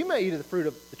 we may eat of the fruit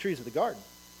of the trees of the garden.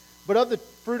 But of the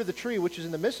fruit of the tree which is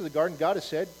in the midst of the garden, God has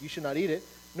said, you should not eat it,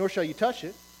 nor shall you touch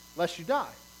it, lest you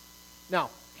die. Now,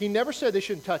 he never said they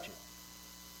shouldn't touch it.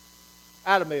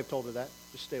 Adam may have told her that.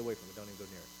 Just stay away from it. Don't even go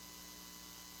near it.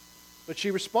 But she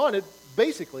responded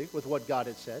basically with what God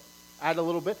had said. Add a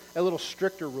little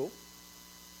stricter rule.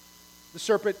 The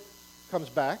serpent comes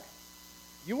back.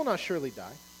 You will not surely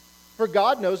die. For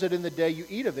God knows that in the day you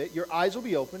eat of it, your eyes will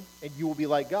be open, and you will be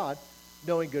like God,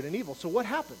 knowing good and evil. So what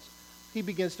happens? He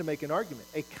begins to make an argument,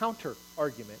 a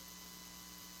counter-argument,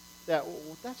 that,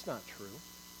 well, that's not true.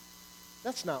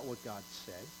 That's not what God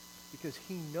said, because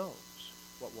he knows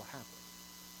what will happen.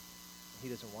 He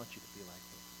doesn't want you to be like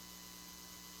him.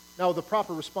 Now, the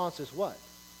proper response is what?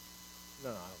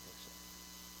 No, I don't think so.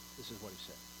 This is what he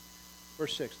said.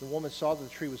 Verse 6, the woman saw that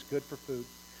the tree was good for food,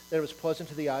 that it was pleasant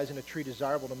to the eyes, and a tree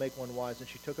desirable to make one wise, and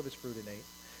she took of its fruit and ate.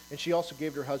 And she also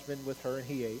gave her husband with her, and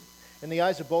he ate. And the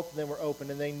eyes of both of them were opened,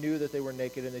 and they knew that they were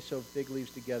naked, and they sewed fig leaves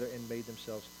together and made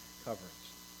themselves coverings.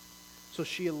 So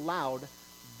she allowed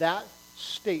that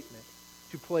statement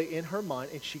to play in her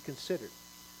mind, and she considered.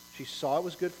 She saw it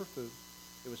was good for food,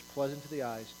 it was pleasant to the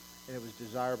eyes, and it was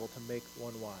desirable to make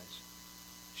one wise.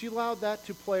 She allowed that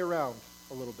to play around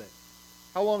a little bit.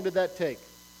 How long did that take?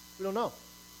 We don't know.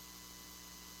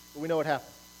 But we know what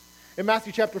happened. In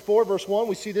Matthew chapter 4, verse 1,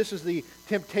 we see this is the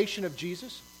temptation of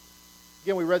Jesus.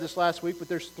 Again, we read this last week, but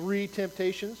there's 3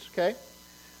 temptations, okay?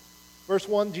 Verse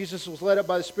 1, Jesus was led up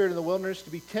by the Spirit in the wilderness to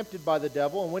be tempted by the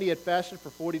devil. And when he had fasted for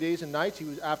 40 days and nights,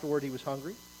 afterward he was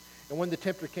hungry. And when the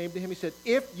tempter came to him, he said,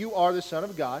 "If you are the Son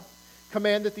of God,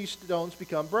 command that these stones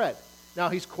become bread." Now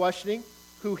he's questioning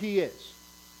who he is.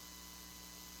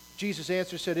 Jesus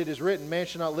answered, said, "It is written, man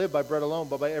shall not live by bread alone,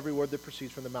 but by every word that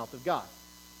proceeds from the mouth of God."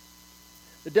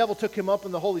 The devil took him up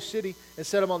in the holy city and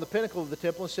set him on the pinnacle of the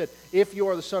temple and said, "If you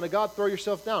are the Son of God, throw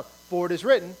yourself down. For it is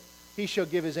written, he shall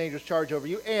give his angels charge over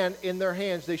you, and in their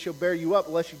hands they shall bear you up,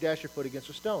 lest you dash your foot against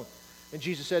a stone." And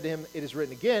Jesus said to him, "It is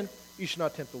written again, you shall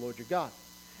not tempt the Lord your God."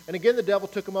 And again the devil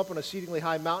took him up on an exceedingly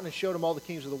high mountain and showed him all the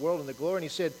kings of the world and their glory. And he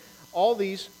said, "All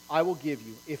these I will give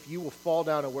you, if you will fall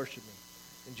down and worship me."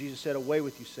 And Jesus said, "Away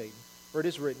with you, Satan. For it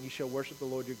is written, you shall worship the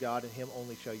Lord your God, and him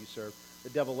only shall you serve." The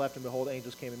devil left, and behold,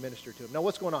 angels came and ministered to him. Now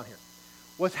what's going on here?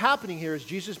 What's happening here is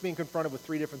Jesus being confronted with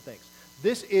 3 different things.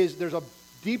 There's a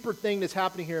deeper thing that's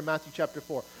happening here in Matthew chapter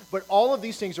 4. But all of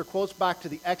these things are close back to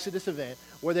the Exodus event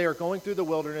where they are going through the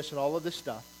wilderness and all of this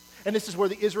stuff. And this is where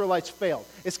the Israelites failed.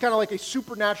 It's kind of like a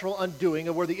supernatural undoing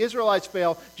of where the Israelites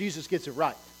fail, Jesus gets it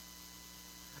right.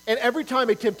 And every time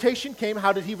a temptation came,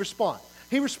 how did he respond?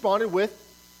 He responded with,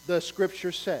 "The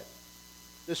Scripture said.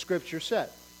 The Scripture said.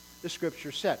 The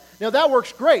Scripture said." Now that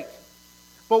works great.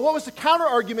 But what was the counter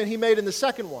argument he made in the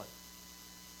second one?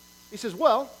 He says,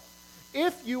 "Well,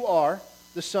 if you are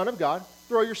the Son of God,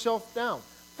 throw yourself down.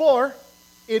 For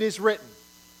it is written."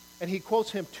 And he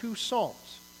quotes him 2 Psalms.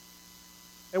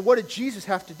 And what did Jesus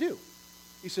have to do?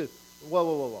 He said,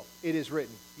 whoa. It is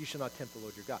written, you shall not tempt the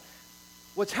Lord your God.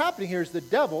 What's happening here is the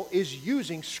devil is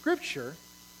using Scripture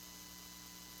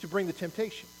to bring the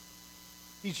temptation.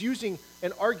 He's using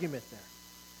an argument there.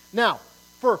 Now,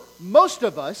 for most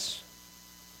of us,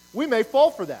 we may fall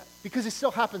for that because it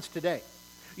still happens today.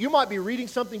 You might be reading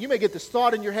something, you may get this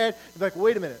thought in your head, you're like,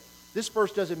 wait a minute, this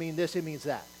verse doesn't mean this, it means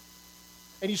that.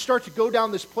 And you start to go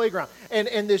down this playground,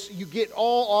 and this you get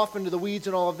all off into the weeds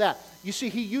and all of that. You see,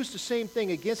 he used the same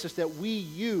thing against us that we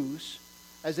use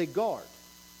as a guard.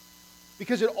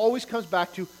 Because it always comes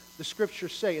back to the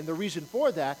Scriptures say. And the reason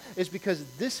for that is because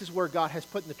this is where God has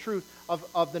put in the truth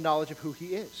of the knowledge of who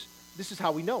he is. This is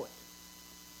how we know it.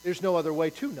 There's no other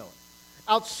way to know it.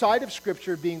 Outside of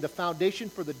Scripture being the foundation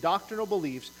for the doctrinal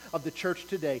beliefs of the church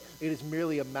today, it is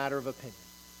merely a matter of opinion.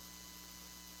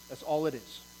 That's all it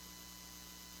is.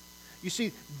 You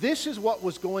see, this is what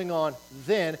was going on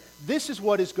then. This is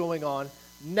what is going on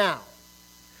now.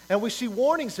 And we see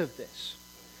warnings of this.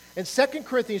 In 2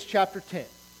 Corinthians chapter 10,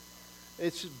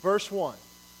 it's verse 1.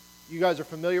 You guys are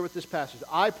familiar with this passage.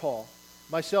 "I, Paul,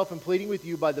 myself am pleading with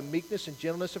you by the meekness and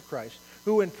gentleness of Christ,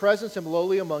 who in presence am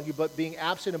lowly among you, but being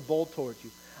absent am bold towards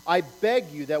you. I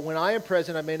beg you that when I am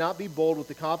present I may not be bold with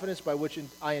the confidence by which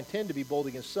I intend to be bold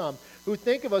against some, who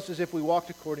think of us as if we walked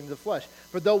according to the flesh.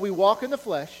 For though we walk in the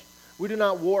flesh, we do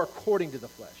not war according to the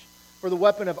flesh. For the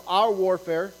weapon of our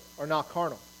warfare are not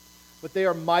carnal, but they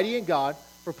are mighty in God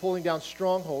for pulling down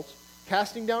strongholds,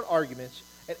 casting down arguments,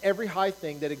 and every high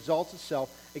thing that exalts itself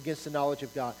against the knowledge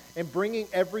of God, and bringing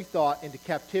every thought into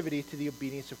captivity to the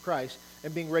obedience of Christ,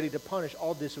 and being ready to punish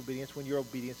all disobedience when your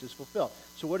obedience is fulfilled."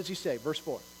 So what does he say? Verse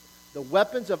 4. The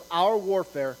weapons of our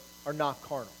warfare are not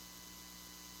carnal.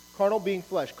 Carnal being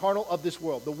flesh, carnal of this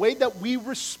world. The way that we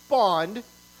respond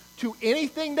to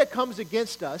anything that comes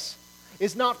against us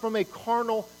is not from a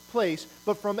carnal place,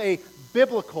 but from a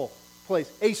biblical place,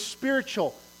 a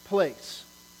spiritual place.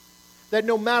 That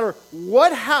no matter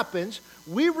what happens,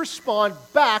 we respond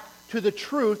back to the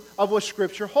truth of what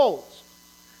Scripture holds.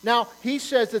 Now, he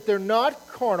says that they're not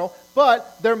carnal,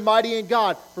 but they're mighty in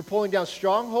God for pulling down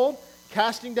stronghold,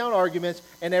 casting down arguments,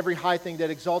 and every high thing that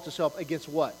exalts itself against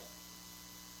what?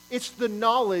 It's the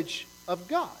knowledge of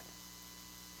God.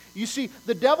 You see,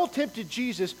 the devil tempted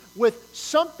Jesus with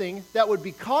something that would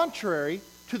be contrary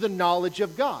to the knowledge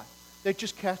of God. That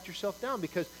just cast yourself down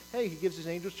because, hey, he gives his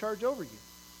angels charge over you.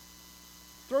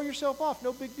 Throw yourself off,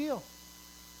 no big deal.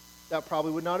 That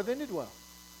probably would not have ended well.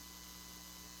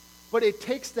 But it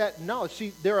takes that knowledge.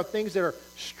 See, there are things that are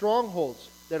strongholds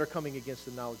that are coming against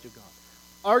the knowledge of God.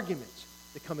 Arguments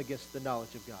that come against the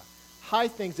knowledge of God. High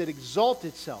things that exalt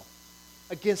itself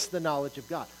against the knowledge of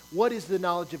God. What is the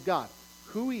knowledge of God?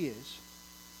 Who he is,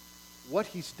 what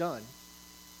he's done,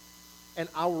 and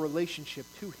our relationship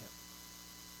to him.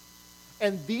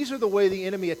 And these are the way the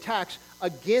enemy attacks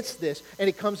against this. And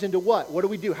it comes into what? What do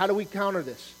we do? How do we counter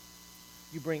this?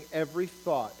 You bring every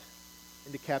thought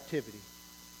into captivity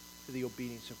to the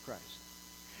obedience of Christ.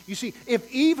 You see, if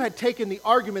Eve had taken the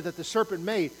argument that the serpent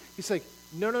made, he's like,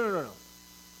 no.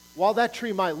 While that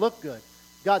tree might look good,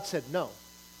 God said no.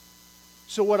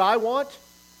 So what I want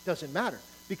doesn't matter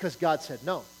because God said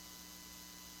no.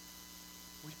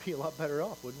 We'd be a lot better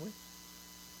off, wouldn't we?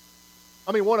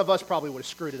 I mean, one of us probably would have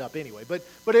screwed it up anyway, but it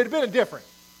would have been different.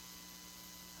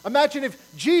 Imagine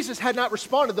if Jesus had not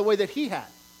responded the way that he had.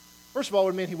 First of all, it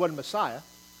would mean he wasn't Messiah.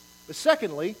 But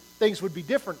secondly, things would be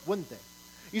different, wouldn't they?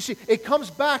 You see, it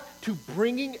comes back to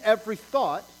bringing every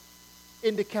thought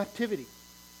into captivity.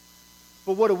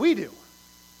 But what do?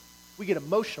 We get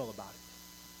emotional about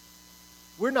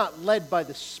it. We're not led by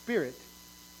the Spirit.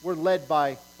 We're led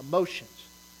by emotions.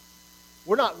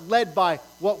 We're not led by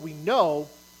what we know.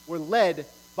 We're led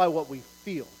by what we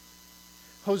feel.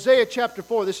 Hosea chapter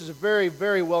 4, this is a very,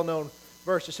 very well-known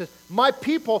verse. It says, my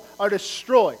people are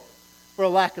destroyed for a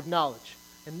lack of knowledge.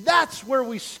 And that's where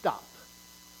we stop.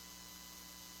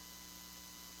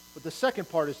 But the second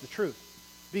part is the truth.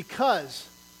 Because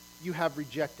you have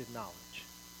rejected knowledge.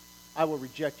 I will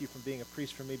reject you from being a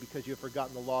priest for me because you have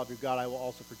forgotten the law of your God. I will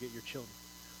also forget your children.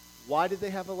 Why did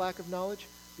they have a lack of knowledge?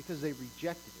 Because they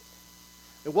rejected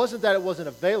it. It wasn't that it wasn't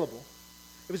available.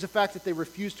 It was the fact that they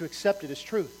refused to accept it as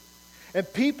truth.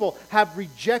 And people have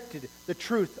rejected the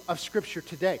truth of Scripture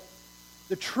today.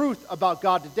 The truth about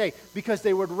God today. Because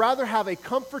they would rather have a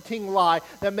comforting lie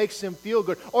that makes them feel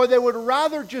good. Or they would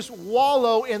rather just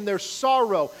wallow in their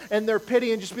sorrow and their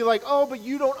pity and just be like, oh, but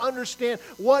you don't understand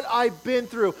what I've been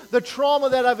through. The trauma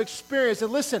that I've experienced.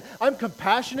 And listen, I'm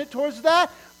compassionate towards that.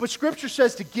 But Scripture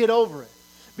says to get over it.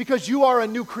 Because you are a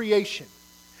new creation.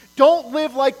 Don't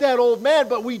live like that old man,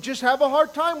 but we just have a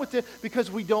hard time with it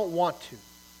because we don't want to.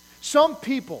 Some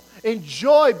people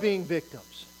enjoy being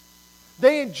victims.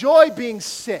 They enjoy being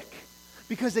sick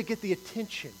because they get the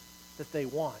attention that they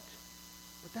want.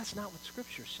 But that's not what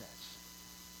Scripture says.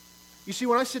 You see,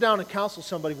 when I sit down and counsel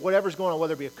somebody, whatever's going on,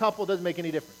 whether it be a couple, it doesn't make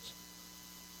any difference.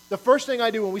 The first thing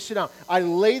I do when we sit down, I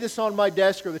lay this on my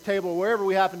desk or the table or wherever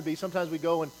we happen to be. Sometimes we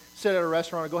go and sit at a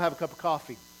restaurant or go have a cup of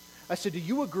coffee. I said, do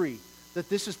you agree that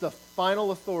this is the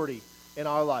final authority in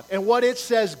our life? And what it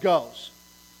says goes.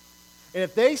 And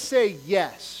if they say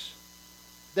yes,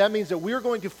 that means that we're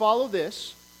going to follow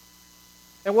this.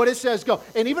 And what it says, go.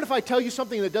 And even if I tell you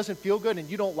something that doesn't feel good and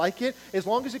you don't like it, as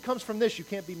long as it comes from this, you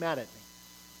can't be mad at me.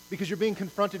 Because you're being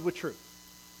confronted with truth.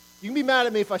 You can be mad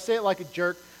at me if I say it like a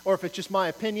jerk, or if it's just my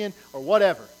opinion, or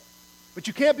whatever. But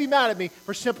you can't be mad at me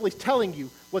for simply telling you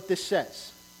what this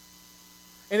says.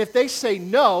 And if they say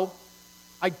no,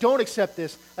 I don't accept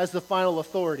this as the final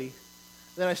authority,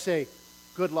 then I say,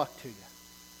 good luck to you.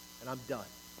 And I'm done.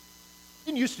 I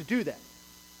didn't used to do that.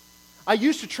 I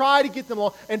used to try to get them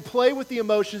all and play with the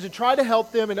emotions and try to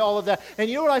help them and all of that. And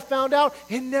you know what I found out?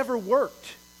 It never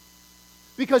worked.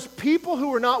 Because people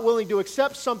who are not willing to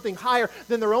accept something higher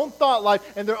than their own thought life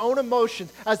and their own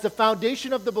emotions as the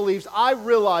foundation of the beliefs, I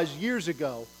realized years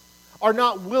ago, are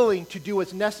not willing to do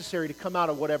what's necessary to come out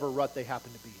of whatever rut they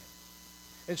happen to be in.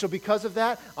 And so because of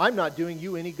that, I'm not doing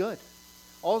you any good.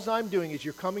 All I'm doing is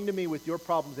you're coming to me with your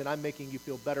problems and I'm making you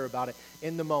feel better about it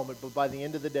in the moment, but by the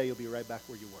end of the day, you'll be right back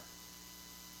where you were.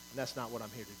 And that's not what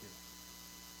I'm here to do.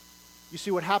 You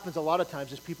see, what happens a lot of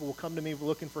times is people will come to me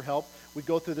looking for help. We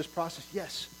go through this process.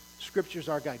 Yes, Scripture's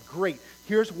our guide. Great.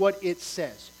 Here's what it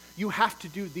says. You have to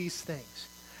do these things.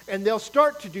 And they'll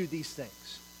start to do these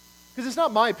things. Because it's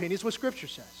not my opinion, it's what Scripture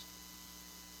says.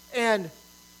 And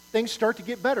things start to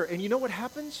get better. And you know what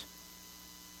happens?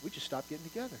 We just stop getting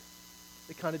together.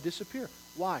 They kind of disappear.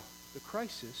 Why? The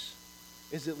crisis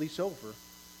is at least over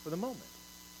for the moment.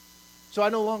 So I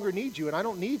no longer need you, and I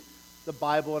don't need the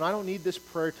Bible, and I don't need this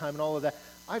prayer time and all of that.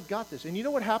 I've got this. And you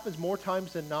know what happens more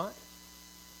times than not?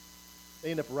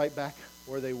 They end up right back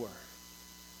where they were.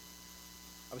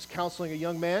 I was counseling a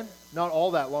young man not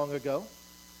all that long ago.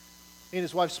 He and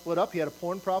his wife split up. He had a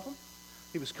porn problem.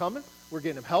 He was coming. We're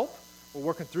getting him help. We're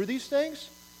working through these things.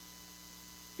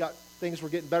 Things were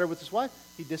getting better with his wife.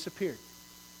 He disappeared.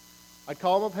 I'd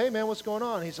call him up, hey man, what's going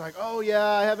on? He's like, oh yeah,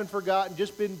 I haven't forgotten,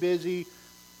 just been busy,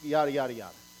 yada, yada,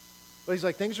 yada. But he's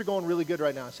like, things are going really good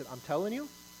right now. I said, I'm telling you,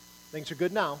 things are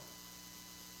good now,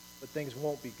 but things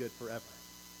won't be good forever.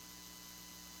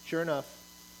 Sure enough,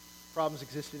 problems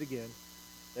existed again.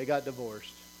 They got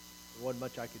divorced. There wasn't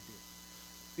much I could do.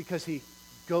 Because he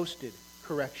ghosted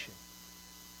correction.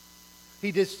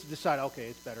 He just decided, okay,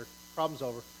 it's better. Problem's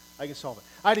over. I can solve it.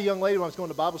 I had a young lady when I was going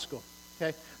to Bible school.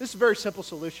 Okay, this is a very simple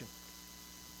solution.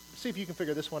 See if you can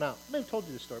figure this one out. I may have told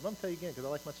you this story, but I'm going to tell you again because I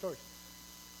like my stories.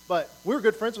 But we were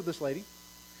good friends with this lady.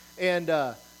 And,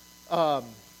 we're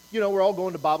all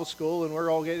going to Bible school, and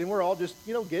we're all just,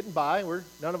 getting by.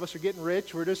 None of us are getting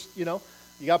rich. We're just,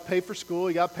 You got to pay for school,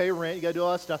 you got to pay rent, you got to do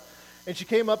all that stuff. And she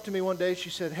came up to me one day, she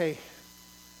said, hey,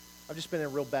 I've just been in a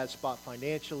real bad spot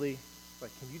financially.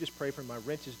 Like, can you just pray for me? My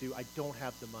rent is due. I don't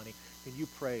have the money. Can you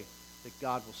pray that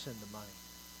God will send the money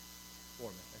for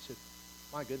me? I said,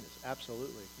 my goodness,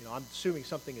 absolutely. You know, I'm assuming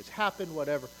something has happened,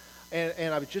 whatever.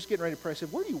 And I was just getting ready to pray. I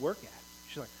said, where do you work at?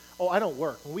 She's like, oh, I don't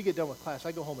work. When we get done with class,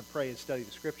 I go home and pray and study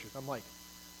the scriptures. I'm like,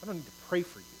 I don't need to pray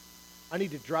for you. I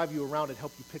need to drive you around and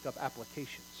help you pick up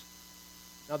applications.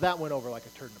 Now that went over like a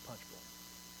turd in a punch bowl.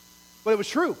 But it was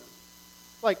true.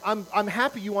 Like, I'm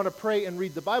happy you want to pray and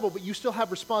read the Bible, but you still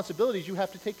have responsibilities you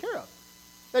have to take care of.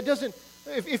 That doesn't,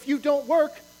 if you don't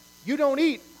work, you don't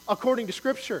eat according to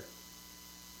Scripture.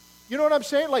 You know what I'm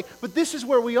saying? Like, but this is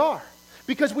where we are.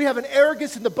 Because we have an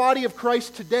arrogance in the body of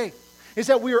Christ today, is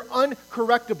that we are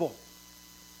uncorrectable.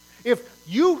 If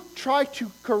you try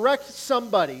to correct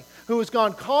somebody who has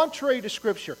gone contrary to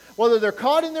Scripture, whether they're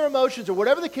caught in their emotions or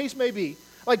whatever the case may be,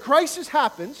 like crisis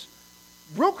happens,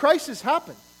 real crisis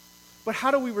happen. But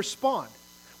how do we respond?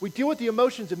 We deal with the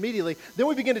emotions immediately, then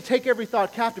we begin to take every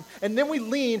thought captive, and then we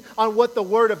lean on what the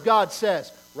Word of God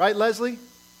says. Right, Leslie?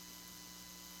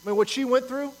 I mean, what she went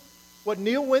through, what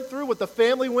Neil went through, what the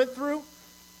family went through,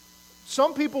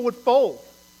 some people would fold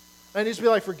and just be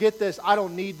like, forget this, I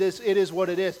don't need this, it is what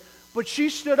it is. But she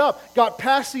stood up, got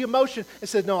past the emotion, and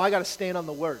said, no, I got to stand on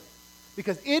the Word.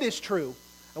 Because it is true.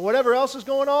 And whatever else is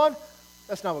going on,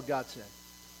 that's not what God said.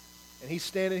 And he's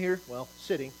standing here, well,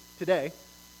 sitting today.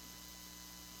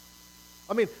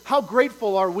 I mean, how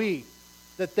grateful are we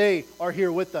that they are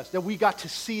here with us, that we got to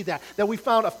see that we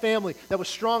found a family that was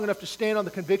strong enough to stand on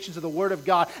the convictions of the Word of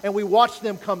God, and we watched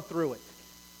them come through it.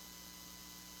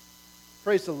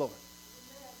 Praise the Lord.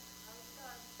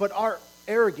 But our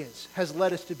arrogance has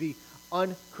led us to be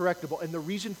uncorrectable. And the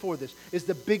reason for this is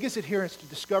the biggest adherence to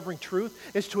discovering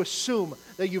truth is to assume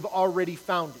that you've already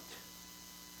found it.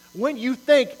 When you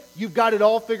think you've got it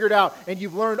all figured out and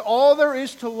you've learned all there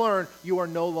is to learn, you are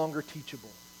no longer teachable.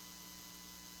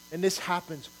 And this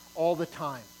happens all the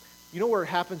time. You know where it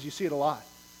happens? You see it a lot.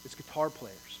 It's guitar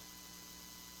players.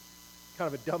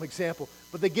 Kind of a dumb example.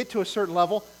 But they get to a certain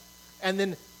level and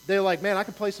then they're like, man, I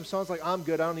can play some songs like I'm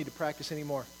good. I don't need to practice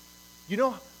anymore. You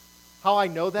know how I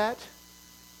know that?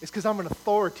 It's because I'm an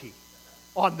authority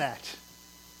on that.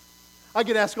 I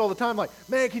get asked all the time, like,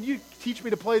 man, can you teach me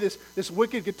to play this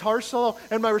wicked guitar solo?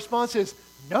 And my response is,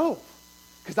 no,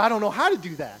 because I don't know how to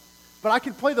do that. But I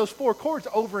can play those 4 chords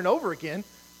over and over again.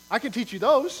 I can teach you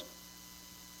those.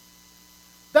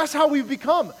 That's how we've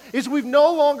become, is we've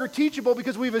no longer teachable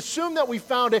because we've assumed that we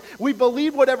found it. We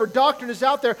believe whatever doctrine is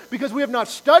out there because we have not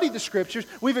studied the Scriptures.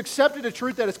 We've accepted a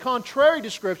truth that is contrary to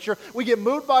Scripture. We get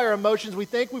moved by our emotions. We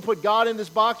think we put God in this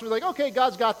box. We're like, okay,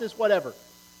 God's got this, whatever.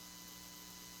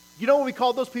 You know what we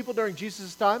called those people during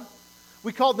Jesus' time?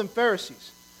 We called them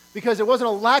Pharisees because it wasn't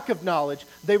a lack of knowledge.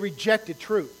 They rejected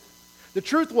truth. The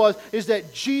truth is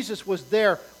that Jesus was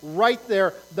there, right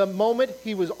there, the moment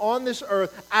he was on this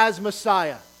earth as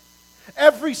Messiah.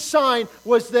 Every sign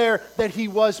was there that he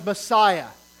was Messiah.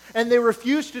 And they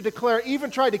refused to declare, even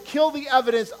tried to kill the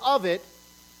evidence of it.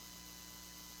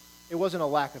 It wasn't a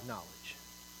lack of knowledge.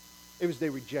 It was they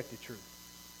rejected truth.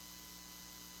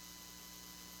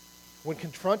 When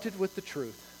confronted with the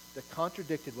truth that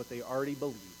contradicted what they already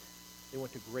believed, they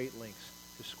went to great lengths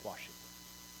to squash it.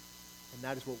 And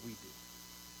that is what we do.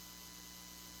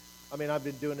 I mean, I've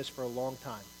been doing this for a long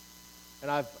time.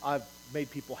 And I've made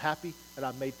people happy and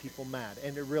I've made people mad.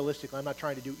 And realistically, I'm not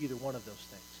trying to do either one of those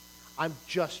things. I'm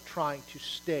just trying to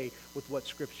stay with what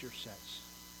Scripture says.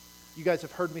 You guys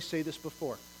have heard me say this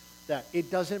before, that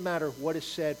it doesn't matter what is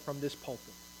said from this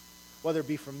pulpit, whether it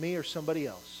be from me or somebody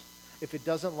else. If it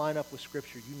doesn't line up with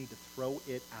Scripture, you need to throw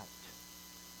it out.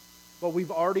 But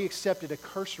we've already accepted a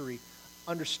cursory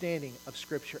understanding of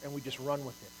Scripture and we just run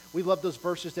with it. We love those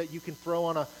verses that you can throw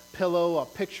on a pillow, a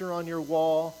picture on your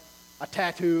wall, a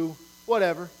tattoo,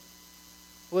 whatever.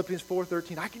 Philippians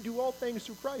 4:13, I can do all things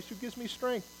through Christ who gives me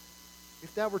strength.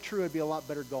 If that were true, I'd be a lot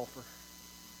better golfer.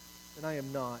 And I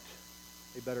am not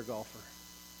a better golfer.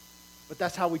 But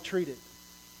that's how we treat it.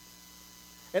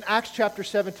 In Acts chapter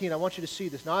 17, I want you to see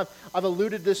this. Now, I've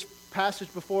alluded this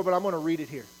passage before, but I'm going to read it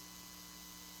here.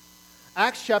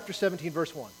 Acts chapter 17,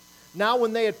 verse 1. Now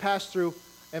when they had passed through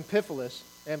Amphipolis,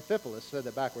 said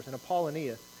that backwards, and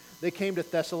Apollonia, they came to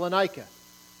Thessalonica,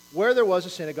 where there was a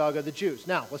synagogue of the Jews.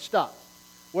 Now, let's stop.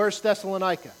 Where's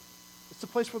Thessalonica? It's the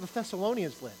place where the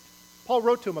Thessalonians lived. Paul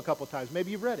wrote to them a couple of times.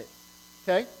 Maybe you've read it.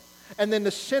 Okay? And then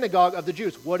the synagogue of the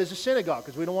Jews. What is a synagogue?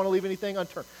 Because we don't want to leave anything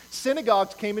unturned.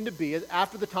 Synagogues came into being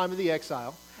after the time of the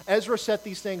exile. Ezra set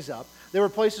these things up. There were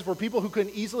places where people who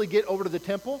couldn't easily get over to the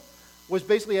temple was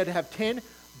basically had to have 10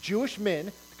 Jewish men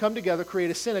to come together,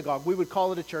 create a synagogue. We would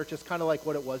call it a church. It's kind of like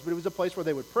what it was. But it was a place where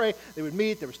they would pray, they would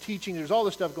meet, there was teaching, there was all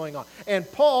this stuff going on.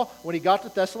 And Paul, when he got to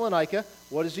Thessalonica,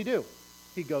 what does he do?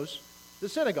 He goes to the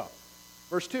synagogue.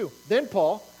 Verse 2, then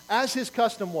Paul, as his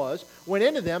custom was, went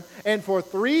into them, and for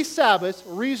 3 Sabbaths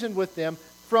reasoned with them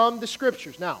from the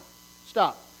Scriptures. Now,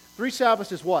 stop. 3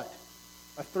 Sabbaths is what?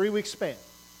 A 3-week span.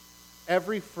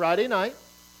 Every Friday night,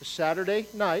 the Saturday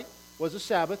night was a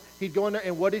Sabbath. He'd go in there,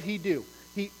 and what did he do?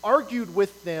 He argued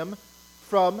with them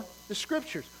from the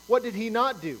Scriptures. What did he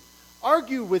not do?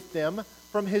 Argue with them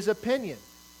from his opinion.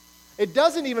 It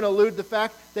doesn't even allude to the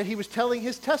fact that he was telling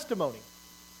his testimony.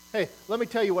 Hey, let me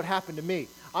tell you what happened to me.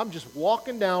 I'm just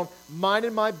walking down,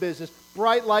 minding my business.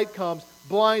 Bright light comes,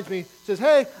 blinds me, says,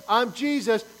 hey, I'm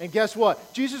Jesus. And guess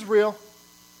what? Jesus is real.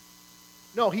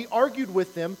 No, he argued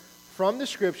with them from the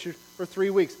Scriptures for 3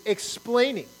 weeks,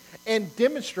 explaining and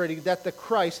demonstrating that the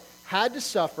Christ had to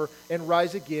suffer and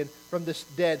rise again from the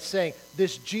dead, saying,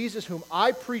 this Jesus whom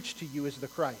I preach to you is the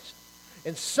Christ.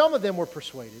 And some of them were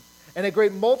persuaded, and a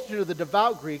great multitude of the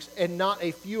devout Greeks and not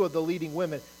a few of the leading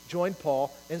women joined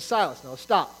Paul and Silas. Now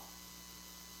stop.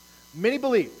 Many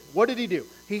believed. What did he do?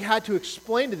 He had to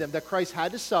explain to them that Christ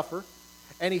had to suffer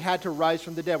and he had to rise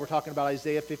from the dead. We're talking about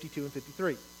Isaiah 52 and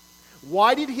 53.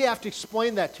 Why did he have to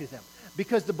explain that to them?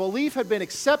 Because the belief had been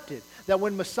accepted that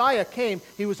when Messiah came,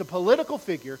 he was a political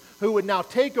figure who would now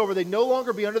take over. They'd no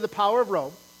longer be under the power of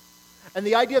Rome. And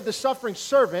the idea of the suffering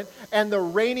servant and the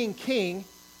reigning king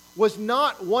was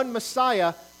not one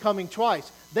Messiah coming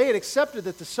twice. They had accepted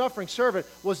that the suffering servant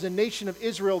was the nation of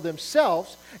Israel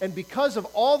themselves, and because of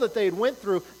all that they had went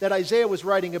through, that Isaiah was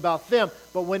writing about them.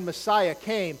 But when Messiah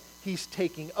came, he's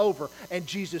taking over. And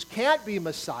Jesus can't be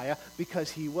Messiah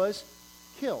because he was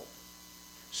killed.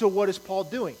 So what is Paul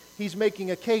doing? He's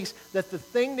making a case that the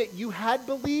thing that you had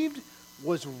believed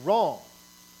was wrong.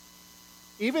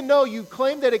 Even though you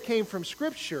claim that it came from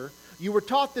Scripture, you were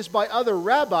taught this by other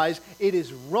rabbis, it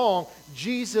is wrong.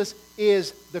 Jesus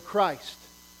is the Christ.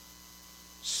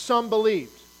 Some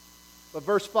believed. But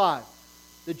verse 5,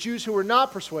 the Jews who were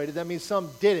not persuaded, that means some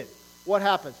didn't. What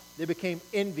happens? They became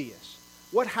envious.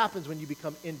 What happens when you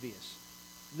become envious?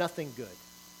 Nothing good.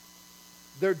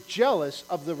 They're jealous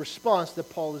of the response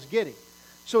that Paul is getting.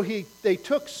 So they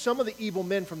took some of the evil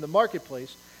men from the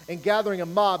marketplace, and gathering a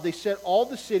mob, they set all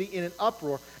the city in an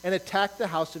uproar and attacked the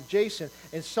house of Jason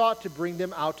and sought to bring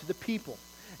them out to the people.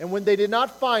 And when they did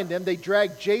not find them, they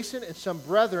dragged Jason and some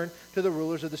brethren to the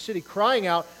rulers of the city, crying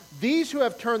out, these who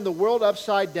have turned the world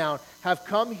upside down have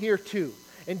come here too.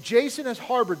 And Jason has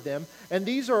harbored them, and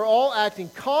these are all acting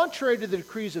contrary to the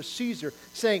decrees of Caesar,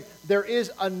 saying, there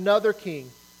is another king,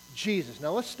 Jesus.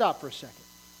 Now let's stop for a second.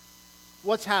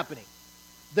 What's happening?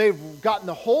 They've gotten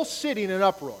the whole city in an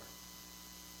uproar.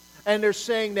 And they're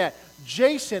saying that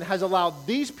Jason has allowed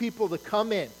these people to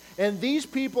come in. And these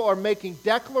people are making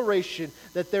declaration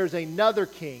that there's another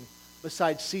king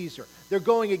besides Caesar. They're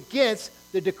going against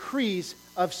the decrees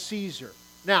of Caesar.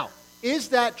 Now, is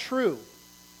that true?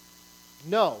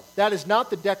 No, that is not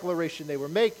the declaration they were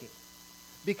making.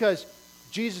 Because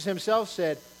Jesus himself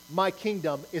said, my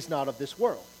kingdom is not of this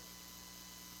world.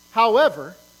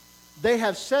 However, they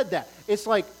have said that. It's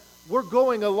like we're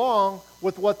going along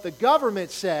with what the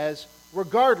government says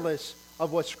regardless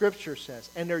of what Scripture says.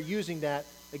 And they're using that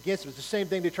against him. It's the same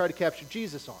thing they tried to capture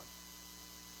Jesus on.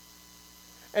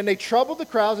 And they troubled the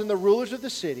crowds and the rulers of the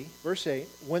city, verse 8,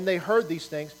 when they heard these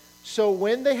things. So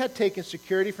when they had taken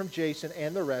security from Jason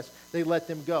and the rest, they let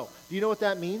them go. Do you know what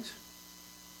that means?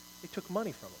 They took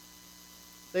money from them.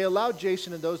 They allowed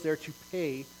Jason and those there to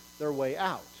pay their way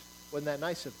out. Wasn't that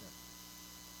nice of them?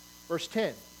 Verse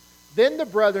 10, then the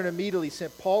brethren immediately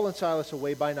sent Paul and Silas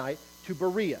away by night to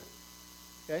Berea.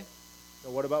 Okay?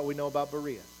 Now what about we know about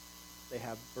Berea? They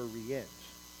have Bereans.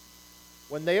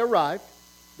 When they arrived,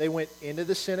 they went into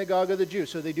the synagogue of the Jews.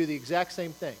 So they do the exact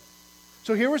same thing.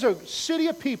 So here was a city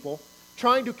of people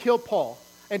trying to kill Paul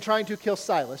and trying to kill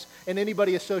Silas and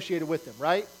anybody associated with them,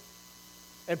 right?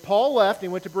 And Paul left and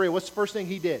he went to Berea. What's the first thing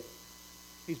he did?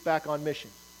 He's back on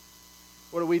mission.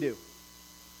 What do?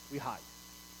 We hide.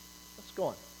 Let's go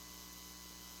on.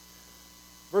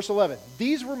 Verse 11,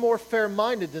 these were more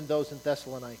fair-minded than those in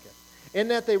Thessalonica, in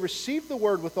that they received the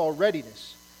word with all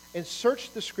readiness and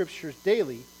searched the Scriptures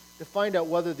daily to find out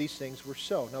whether these things were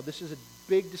so. Now this is a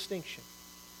big distinction,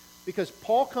 because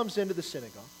Paul comes into the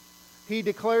synagogue. He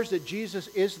declares that Jesus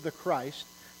is the Christ.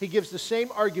 He gives the same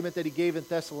argument that he gave in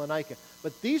Thessalonica.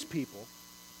 But these people,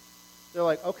 they're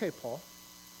like, okay, Paul,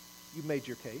 you made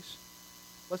your case.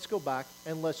 Let's go back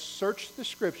and let's search the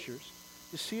Scriptures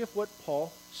to see if what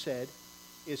Paul said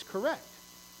is correct.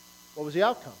 What was the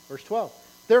outcome? Verse 12.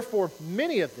 Therefore,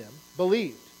 many of them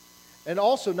believed And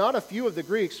also, not a few of the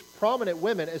Greeks, prominent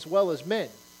women as well as men.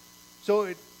 So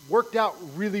it worked out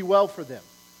really well for them.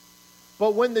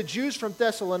 But when the Jews from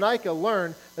Thessalonica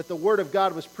learned that the word of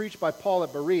God was preached by Paul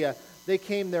at Berea, they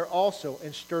came there also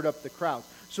and stirred up the crowds.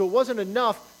 So it wasn't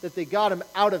enough that they got him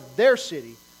out of their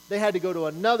city. They had to go to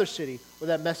another city where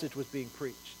that message was being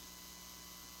preached.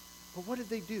 But what did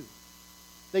they do?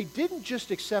 They didn't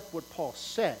just accept what Paul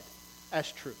said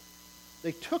as true.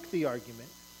 They took the argument,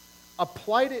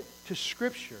 applied it to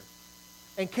Scripture,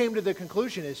 and came to the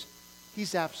conclusion is,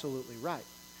 he's absolutely right.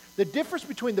 The difference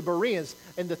between the Bereans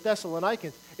and the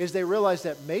Thessalonians is they realized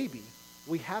that maybe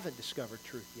we haven't discovered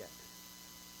truth yet.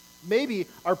 Maybe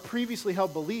our previously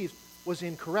held belief was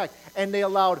incorrect, and they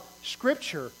allowed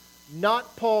Scripture,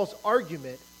 not Paul's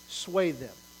argument, sway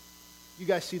them. You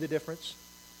guys see the difference?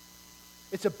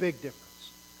 It's a big difference.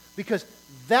 Because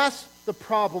that's the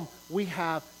problem we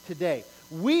have today.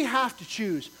 We have to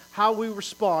choose how we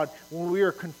respond when we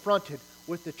are confronted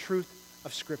with the truth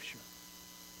of Scripture.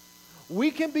 We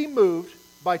can be moved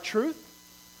by truth,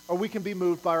 or we can be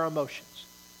moved by our emotions.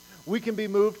 We can be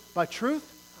moved by truth,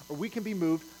 or we can be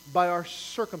moved by our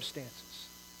circumstances.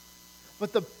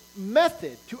 But the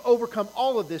method to overcome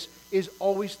all of this is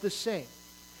always the same.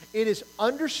 It is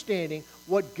understanding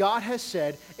what God has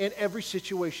said in every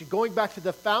situation, going back to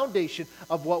the foundation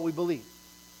of what we believe.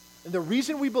 And the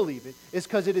reason we believe it is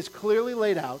because it is clearly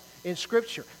laid out in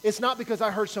Scripture. It's not because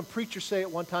I heard some preacher say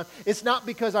it one time. It's not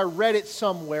because I read it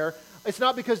somewhere. It's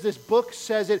not because this book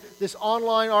says it, this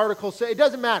online article says it. It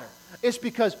doesn't matter. It's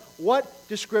because what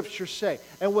does Scripture say?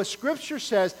 And what Scripture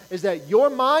says is that your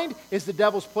mind is the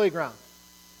devil's playground.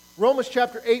 Romans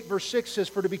chapter 8 verse 6 says,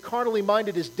 "For to be carnally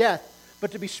minded is death,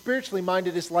 but to be spiritually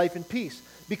minded is life and peace.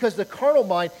 Because the carnal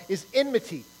mind is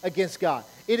enmity against God.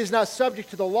 It is not subject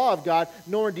to the law of God,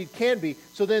 nor indeed can be.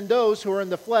 So then those who are in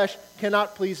the flesh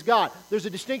cannot please God." There's a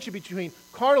distinction between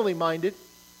carnally minded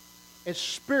and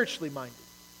spiritually minded.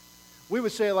 We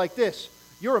would say it like this: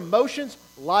 your emotions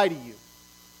lie to you.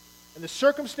 And the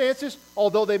circumstances,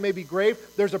 although they may be grave,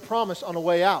 there's a promise on a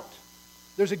way out.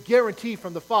 There's a guarantee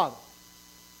from the Father.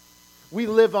 We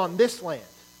live on this land,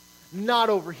 not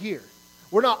over here.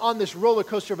 We're not on this roller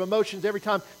coaster of emotions every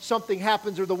time something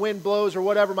happens or the wind blows or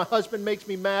whatever. My husband makes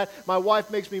me mad. My wife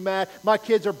makes me mad. My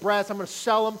kids are brats. I'm going to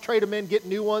sell them, trade them in, get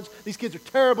new ones. These kids are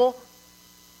terrible.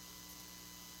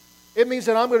 It means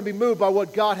that I'm going to be moved by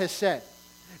what God has said.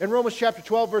 In Romans chapter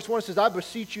 12, verse 1, it says, "I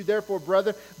beseech you, therefore,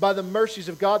 brethren, by the mercies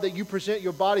of God, that you present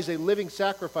your bodies a living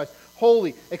sacrifice,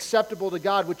 holy, acceptable to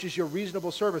God, which is your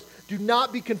reasonable service. Do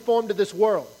not be conformed to this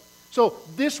world." So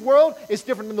this world is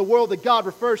different than the world that God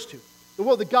refers to. The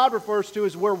world that God refers to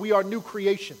is where we are new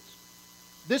creations.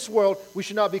 This world, we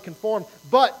should not be conformed,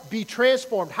 but be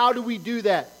transformed. How do we do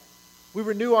that? We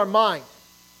renew our mind,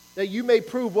 that you may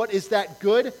prove what is that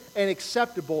good and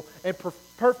acceptable and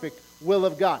perfect will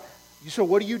of God. So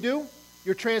what do?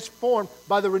 You're transformed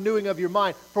by the renewing of your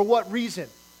mind. For what reason?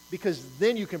 Because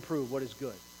then you can prove what is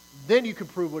good. Then you can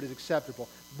prove what is acceptable.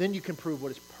 Then you can prove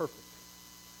what is perfect.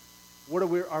 What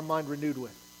are our mind renewed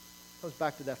with? It comes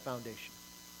back to that foundation.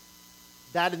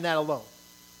 That and that alone.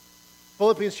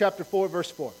 Philippians chapter 4,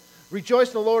 verse 4. "Rejoice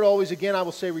in the Lord always. Again, I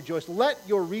will say rejoice. Let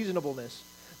your reasonableness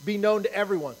be known to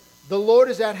everyone. The Lord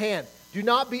is at hand. Do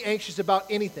not be anxious about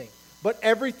anything, but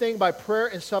everything by prayer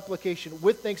and supplication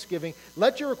with thanksgiving.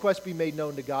 Let your requests be made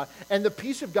known to God. And the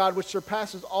peace of God, which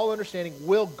surpasses all understanding,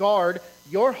 will guard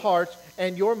your hearts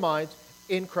and your minds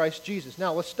in Christ Jesus."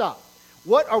 Now, let's stop.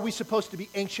 What are we supposed to be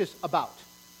anxious about?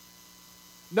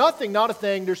 Nothing, not a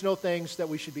thing. There's no things that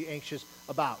we should be anxious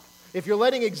about. If you're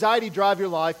letting anxiety drive your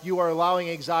life, you are allowing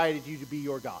anxiety to be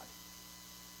your God.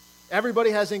 Everybody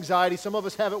has anxiety. Some of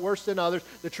us have it worse than others.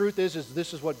 The truth is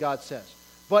this is what God says.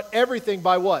 But everything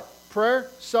by what?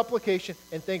 Prayer, supplication,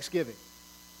 and thanksgiving.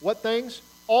 What things?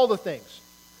 All the things.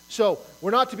 So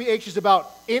we're not to be anxious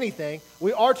about anything.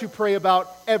 We are to pray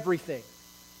about everything.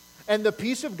 And the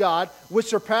peace of God, which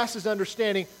surpasses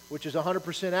understanding, which is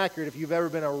 100% accurate if you've ever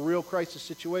been in a real crisis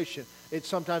situation. It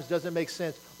sometimes doesn't make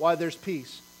sense why there's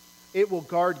peace. It will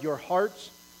guard your hearts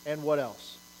and what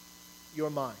else? Your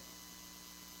mind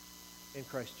in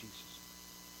Christ Jesus.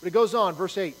 But it goes on,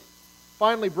 verse 8.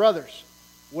 "Finally, brothers,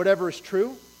 whatever is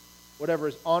true, whatever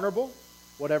is honorable,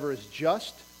 whatever is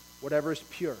just, whatever is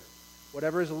pure,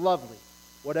 whatever is lovely,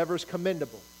 whatever is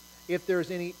commendable, if there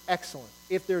is any excellent,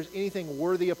 if there is anything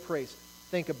worthy of praise,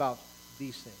 think about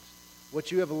these things.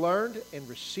 What you have learned and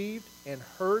received and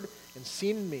heard and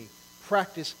seen in me,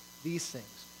 practice these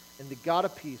things, and the God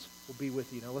of peace will be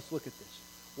with you." Now let's look at this.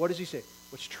 What does he say?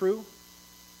 What's true,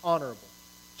 honorable,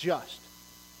 just,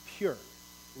 pure,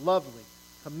 lovely,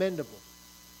 commendable,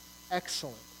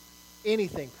 excellent,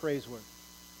 anything praiseworthy,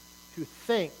 to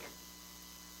think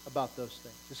about those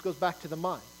things. This goes back to the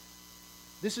mind.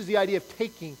 This is the idea of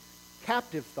taking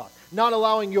captive thought, not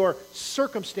allowing your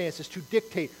circumstances to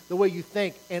dictate the way you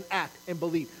think and act and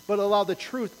believe, but allow the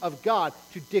truth of God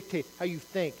to dictate how you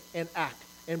think and act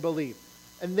and believe.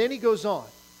 And then he goes on.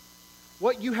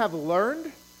 What you have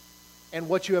learned and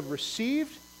what you have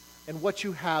received and what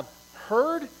you have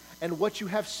heard and what you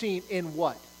have seen in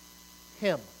what?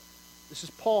 Him. This is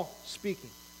Paul speaking.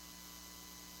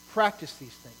 Practice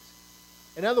these things.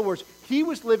 In other words, he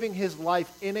was living his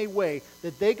life in a way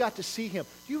that they got to see him.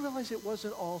 Do you realize it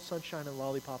wasn't all sunshine and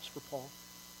lollipops for Paul?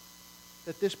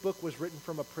 That this book was written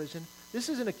from a prison? This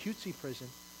isn't a cutesy prison.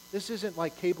 This isn't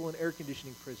like cable and air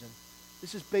conditioning prison.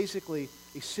 This is basically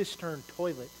a cistern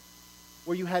toilet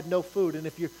where you had no food, and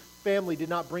if your family did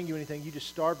not bring you anything, you just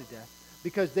starved to death.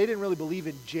 Because they didn't really believe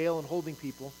in jail and holding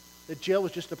people. That jail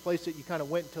was just a place that you kind of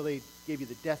went until they gave you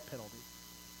the death penalty.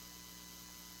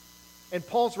 And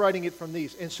Paul's writing it from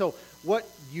these. And so what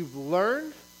you've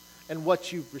learned and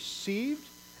what you've received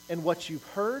and what you've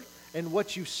heard and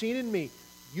what you've seen in me,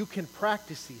 you can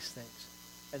practice these things.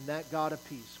 And that God of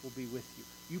peace will be with you.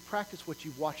 You practice what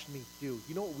you've watched me do.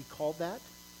 You know what we call that?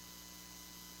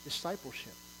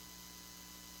 Discipleship.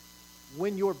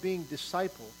 When you're being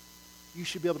discipled, you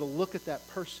should be able to look at that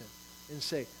person and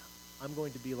say, I'm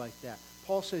going to be like that.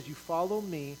 Paul says, you follow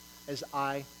me as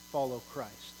I follow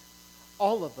Christ.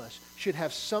 All of us should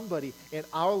have somebody in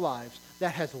our lives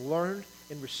that has learned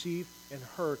and received and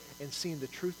heard and seen the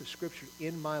truth of Scripture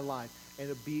in my life, and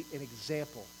to be an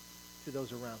example to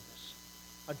those around us.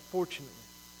 Unfortunately,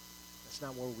 that's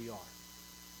not where we are.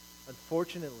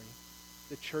 Unfortunately,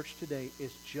 the church today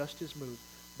is just as moved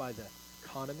by the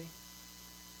economy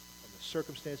and the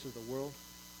circumstances of the world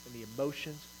and the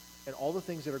emotions and all the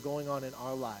things that are going on in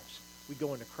our lives. We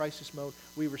go into crisis mode.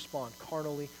 We respond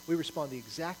carnally. We respond the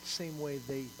exact same way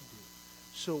they do.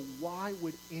 So why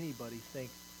would anybody think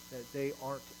that they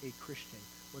aren't a Christian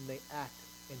when they act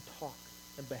and talk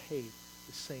and behave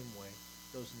the same way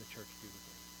those in the church do today?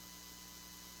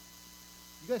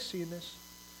 You guys seeing this?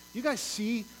 You guys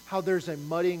see how there's a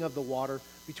muddying of the water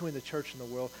between the church and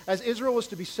the world? As Israel was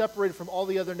to be separated from all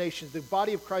the other nations, the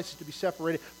body of Christ is to be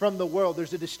separated from the world.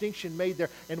 There's a distinction made there,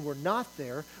 and we're not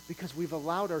there because we've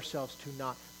allowed ourselves to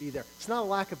not be there. It's not a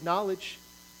lack of knowledge.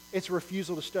 It's a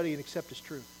refusal to study and accept as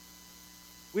truth.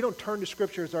 We don't turn to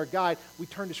Scripture as our guide. We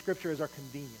turn to Scripture as our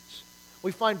convenience.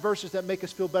 We find verses that make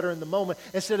us feel better in the moment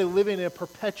instead of living in a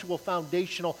perpetual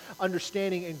foundational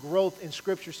understanding and growth in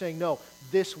Scripture, saying, no,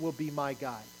 this will be my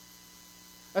guide.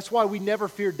 That's why we never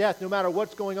fear death, no matter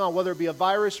what's going on, whether it be a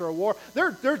virus or a war.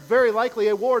 There's very likely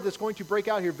a war that's going to break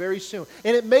out here very soon.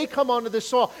 And it may come onto this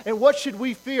soil. And what should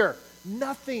we fear?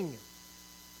 Nothing.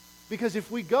 Because if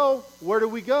we go, where do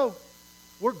we go?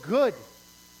 We're good.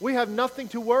 We have nothing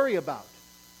to worry about.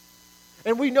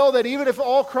 And we know that even if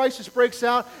all crisis breaks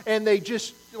out and they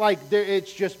just,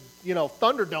 it's just,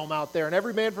 Thunderdome out there and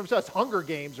every man for himself, Hunger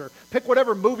Games, or pick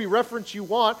whatever movie reference you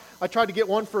want. I tried to get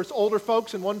one for us older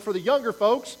folks and one for the younger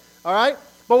folks, all right?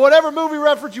 But whatever movie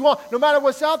reference you want, no matter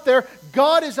what's out there,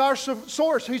 God is our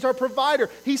source. He's our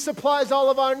provider. He supplies all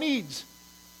of our needs.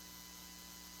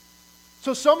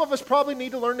 So some of us probably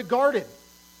need to learn to garden.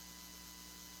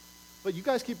 But you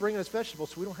guys keep bringing us vegetables,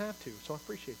 so we don't have to, so I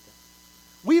appreciate that.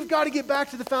 We've got to get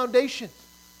back to the foundation.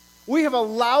 We have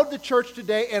allowed the church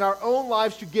today and our own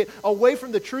lives to get away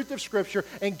from the truth of Scripture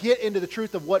and get into the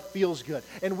truth of what feels good.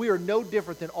 And we are no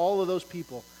different than all of those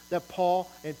people that Paul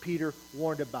and Peter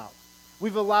warned about.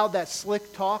 We've allowed that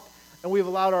slick talk, and we've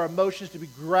allowed our emotions to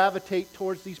gravitate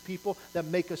towards these people that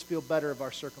make us feel better of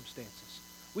our circumstances.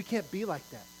 We can't be like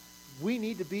that. We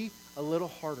need to be a little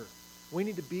harder. We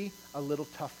need to be a little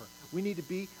tougher. We need to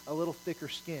be a little thicker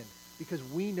skinned, because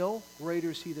we know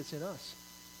greater is He that's in us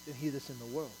than he that's in the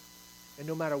world. And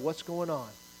no matter what's going on,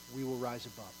 we will rise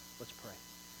above. Let's pray.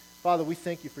 Father, we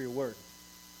thank you for your word.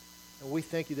 And we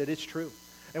thank you that it's true.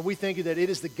 And we thank you that it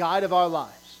is the guide of our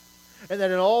lives. And that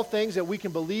in all things that we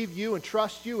can believe you and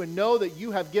trust you and know that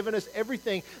you have given us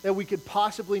everything that we could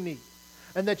possibly need.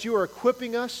 And that you are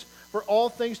equipping us for all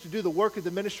things to do the work of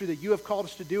the ministry that you have called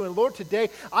us to do. And Lord, today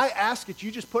I ask that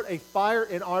you just put a fire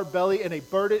in our belly and a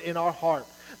burden in our heart,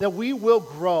 that we will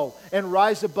grow and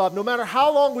rise above. No matter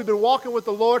how long we've been walking with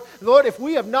the Lord, if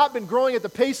we have not been growing at the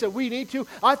pace that we need to,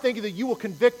 I thank you that you will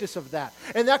convict us of that.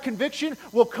 And that conviction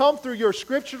will come through your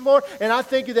scripture, Lord, and I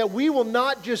thank you that we will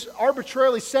not just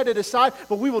arbitrarily set it aside,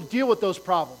 but we will deal with those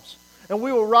problems. And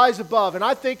we will rise above. And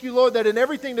I thank you, Lord, that in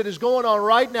everything that is going on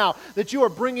right now, that you are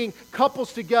bringing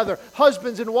couples together,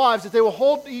 husbands and wives, that they will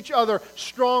hold each other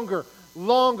stronger,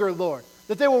 longer, Lord.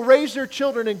 That they will raise their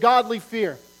children in godly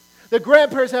fear. that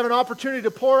grandparents have an opportunity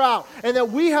to pour out, and that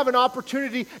we have an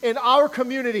opportunity in our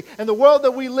community and the world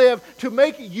that we live to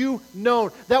make you known.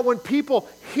 That when people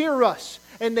hear us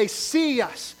and they see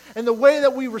us and the way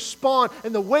that we respond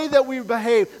and the way that we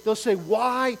behave, they'll say,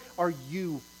 why are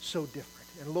you so different?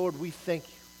 And Lord, we thank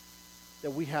you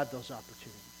that we have those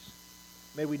opportunities.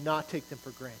 May we not take them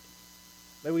for granted.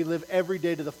 May we live every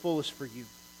day to the fullest for you.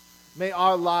 May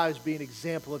our lives be an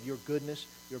example of your goodness,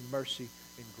 your mercy,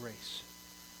 and grace.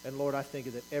 And Lord, I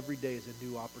think that every day is a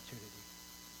new opportunity.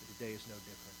 And today is no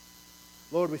different.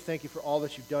 Lord, we thank you for all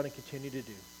that you've done and continue to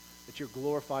do, that you're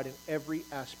glorified in every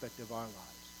aspect of our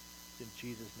lives. In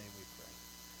Jesus' name we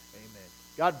pray. Amen.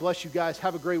 God bless you guys.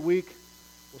 Have a great week.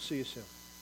 We'll see you soon.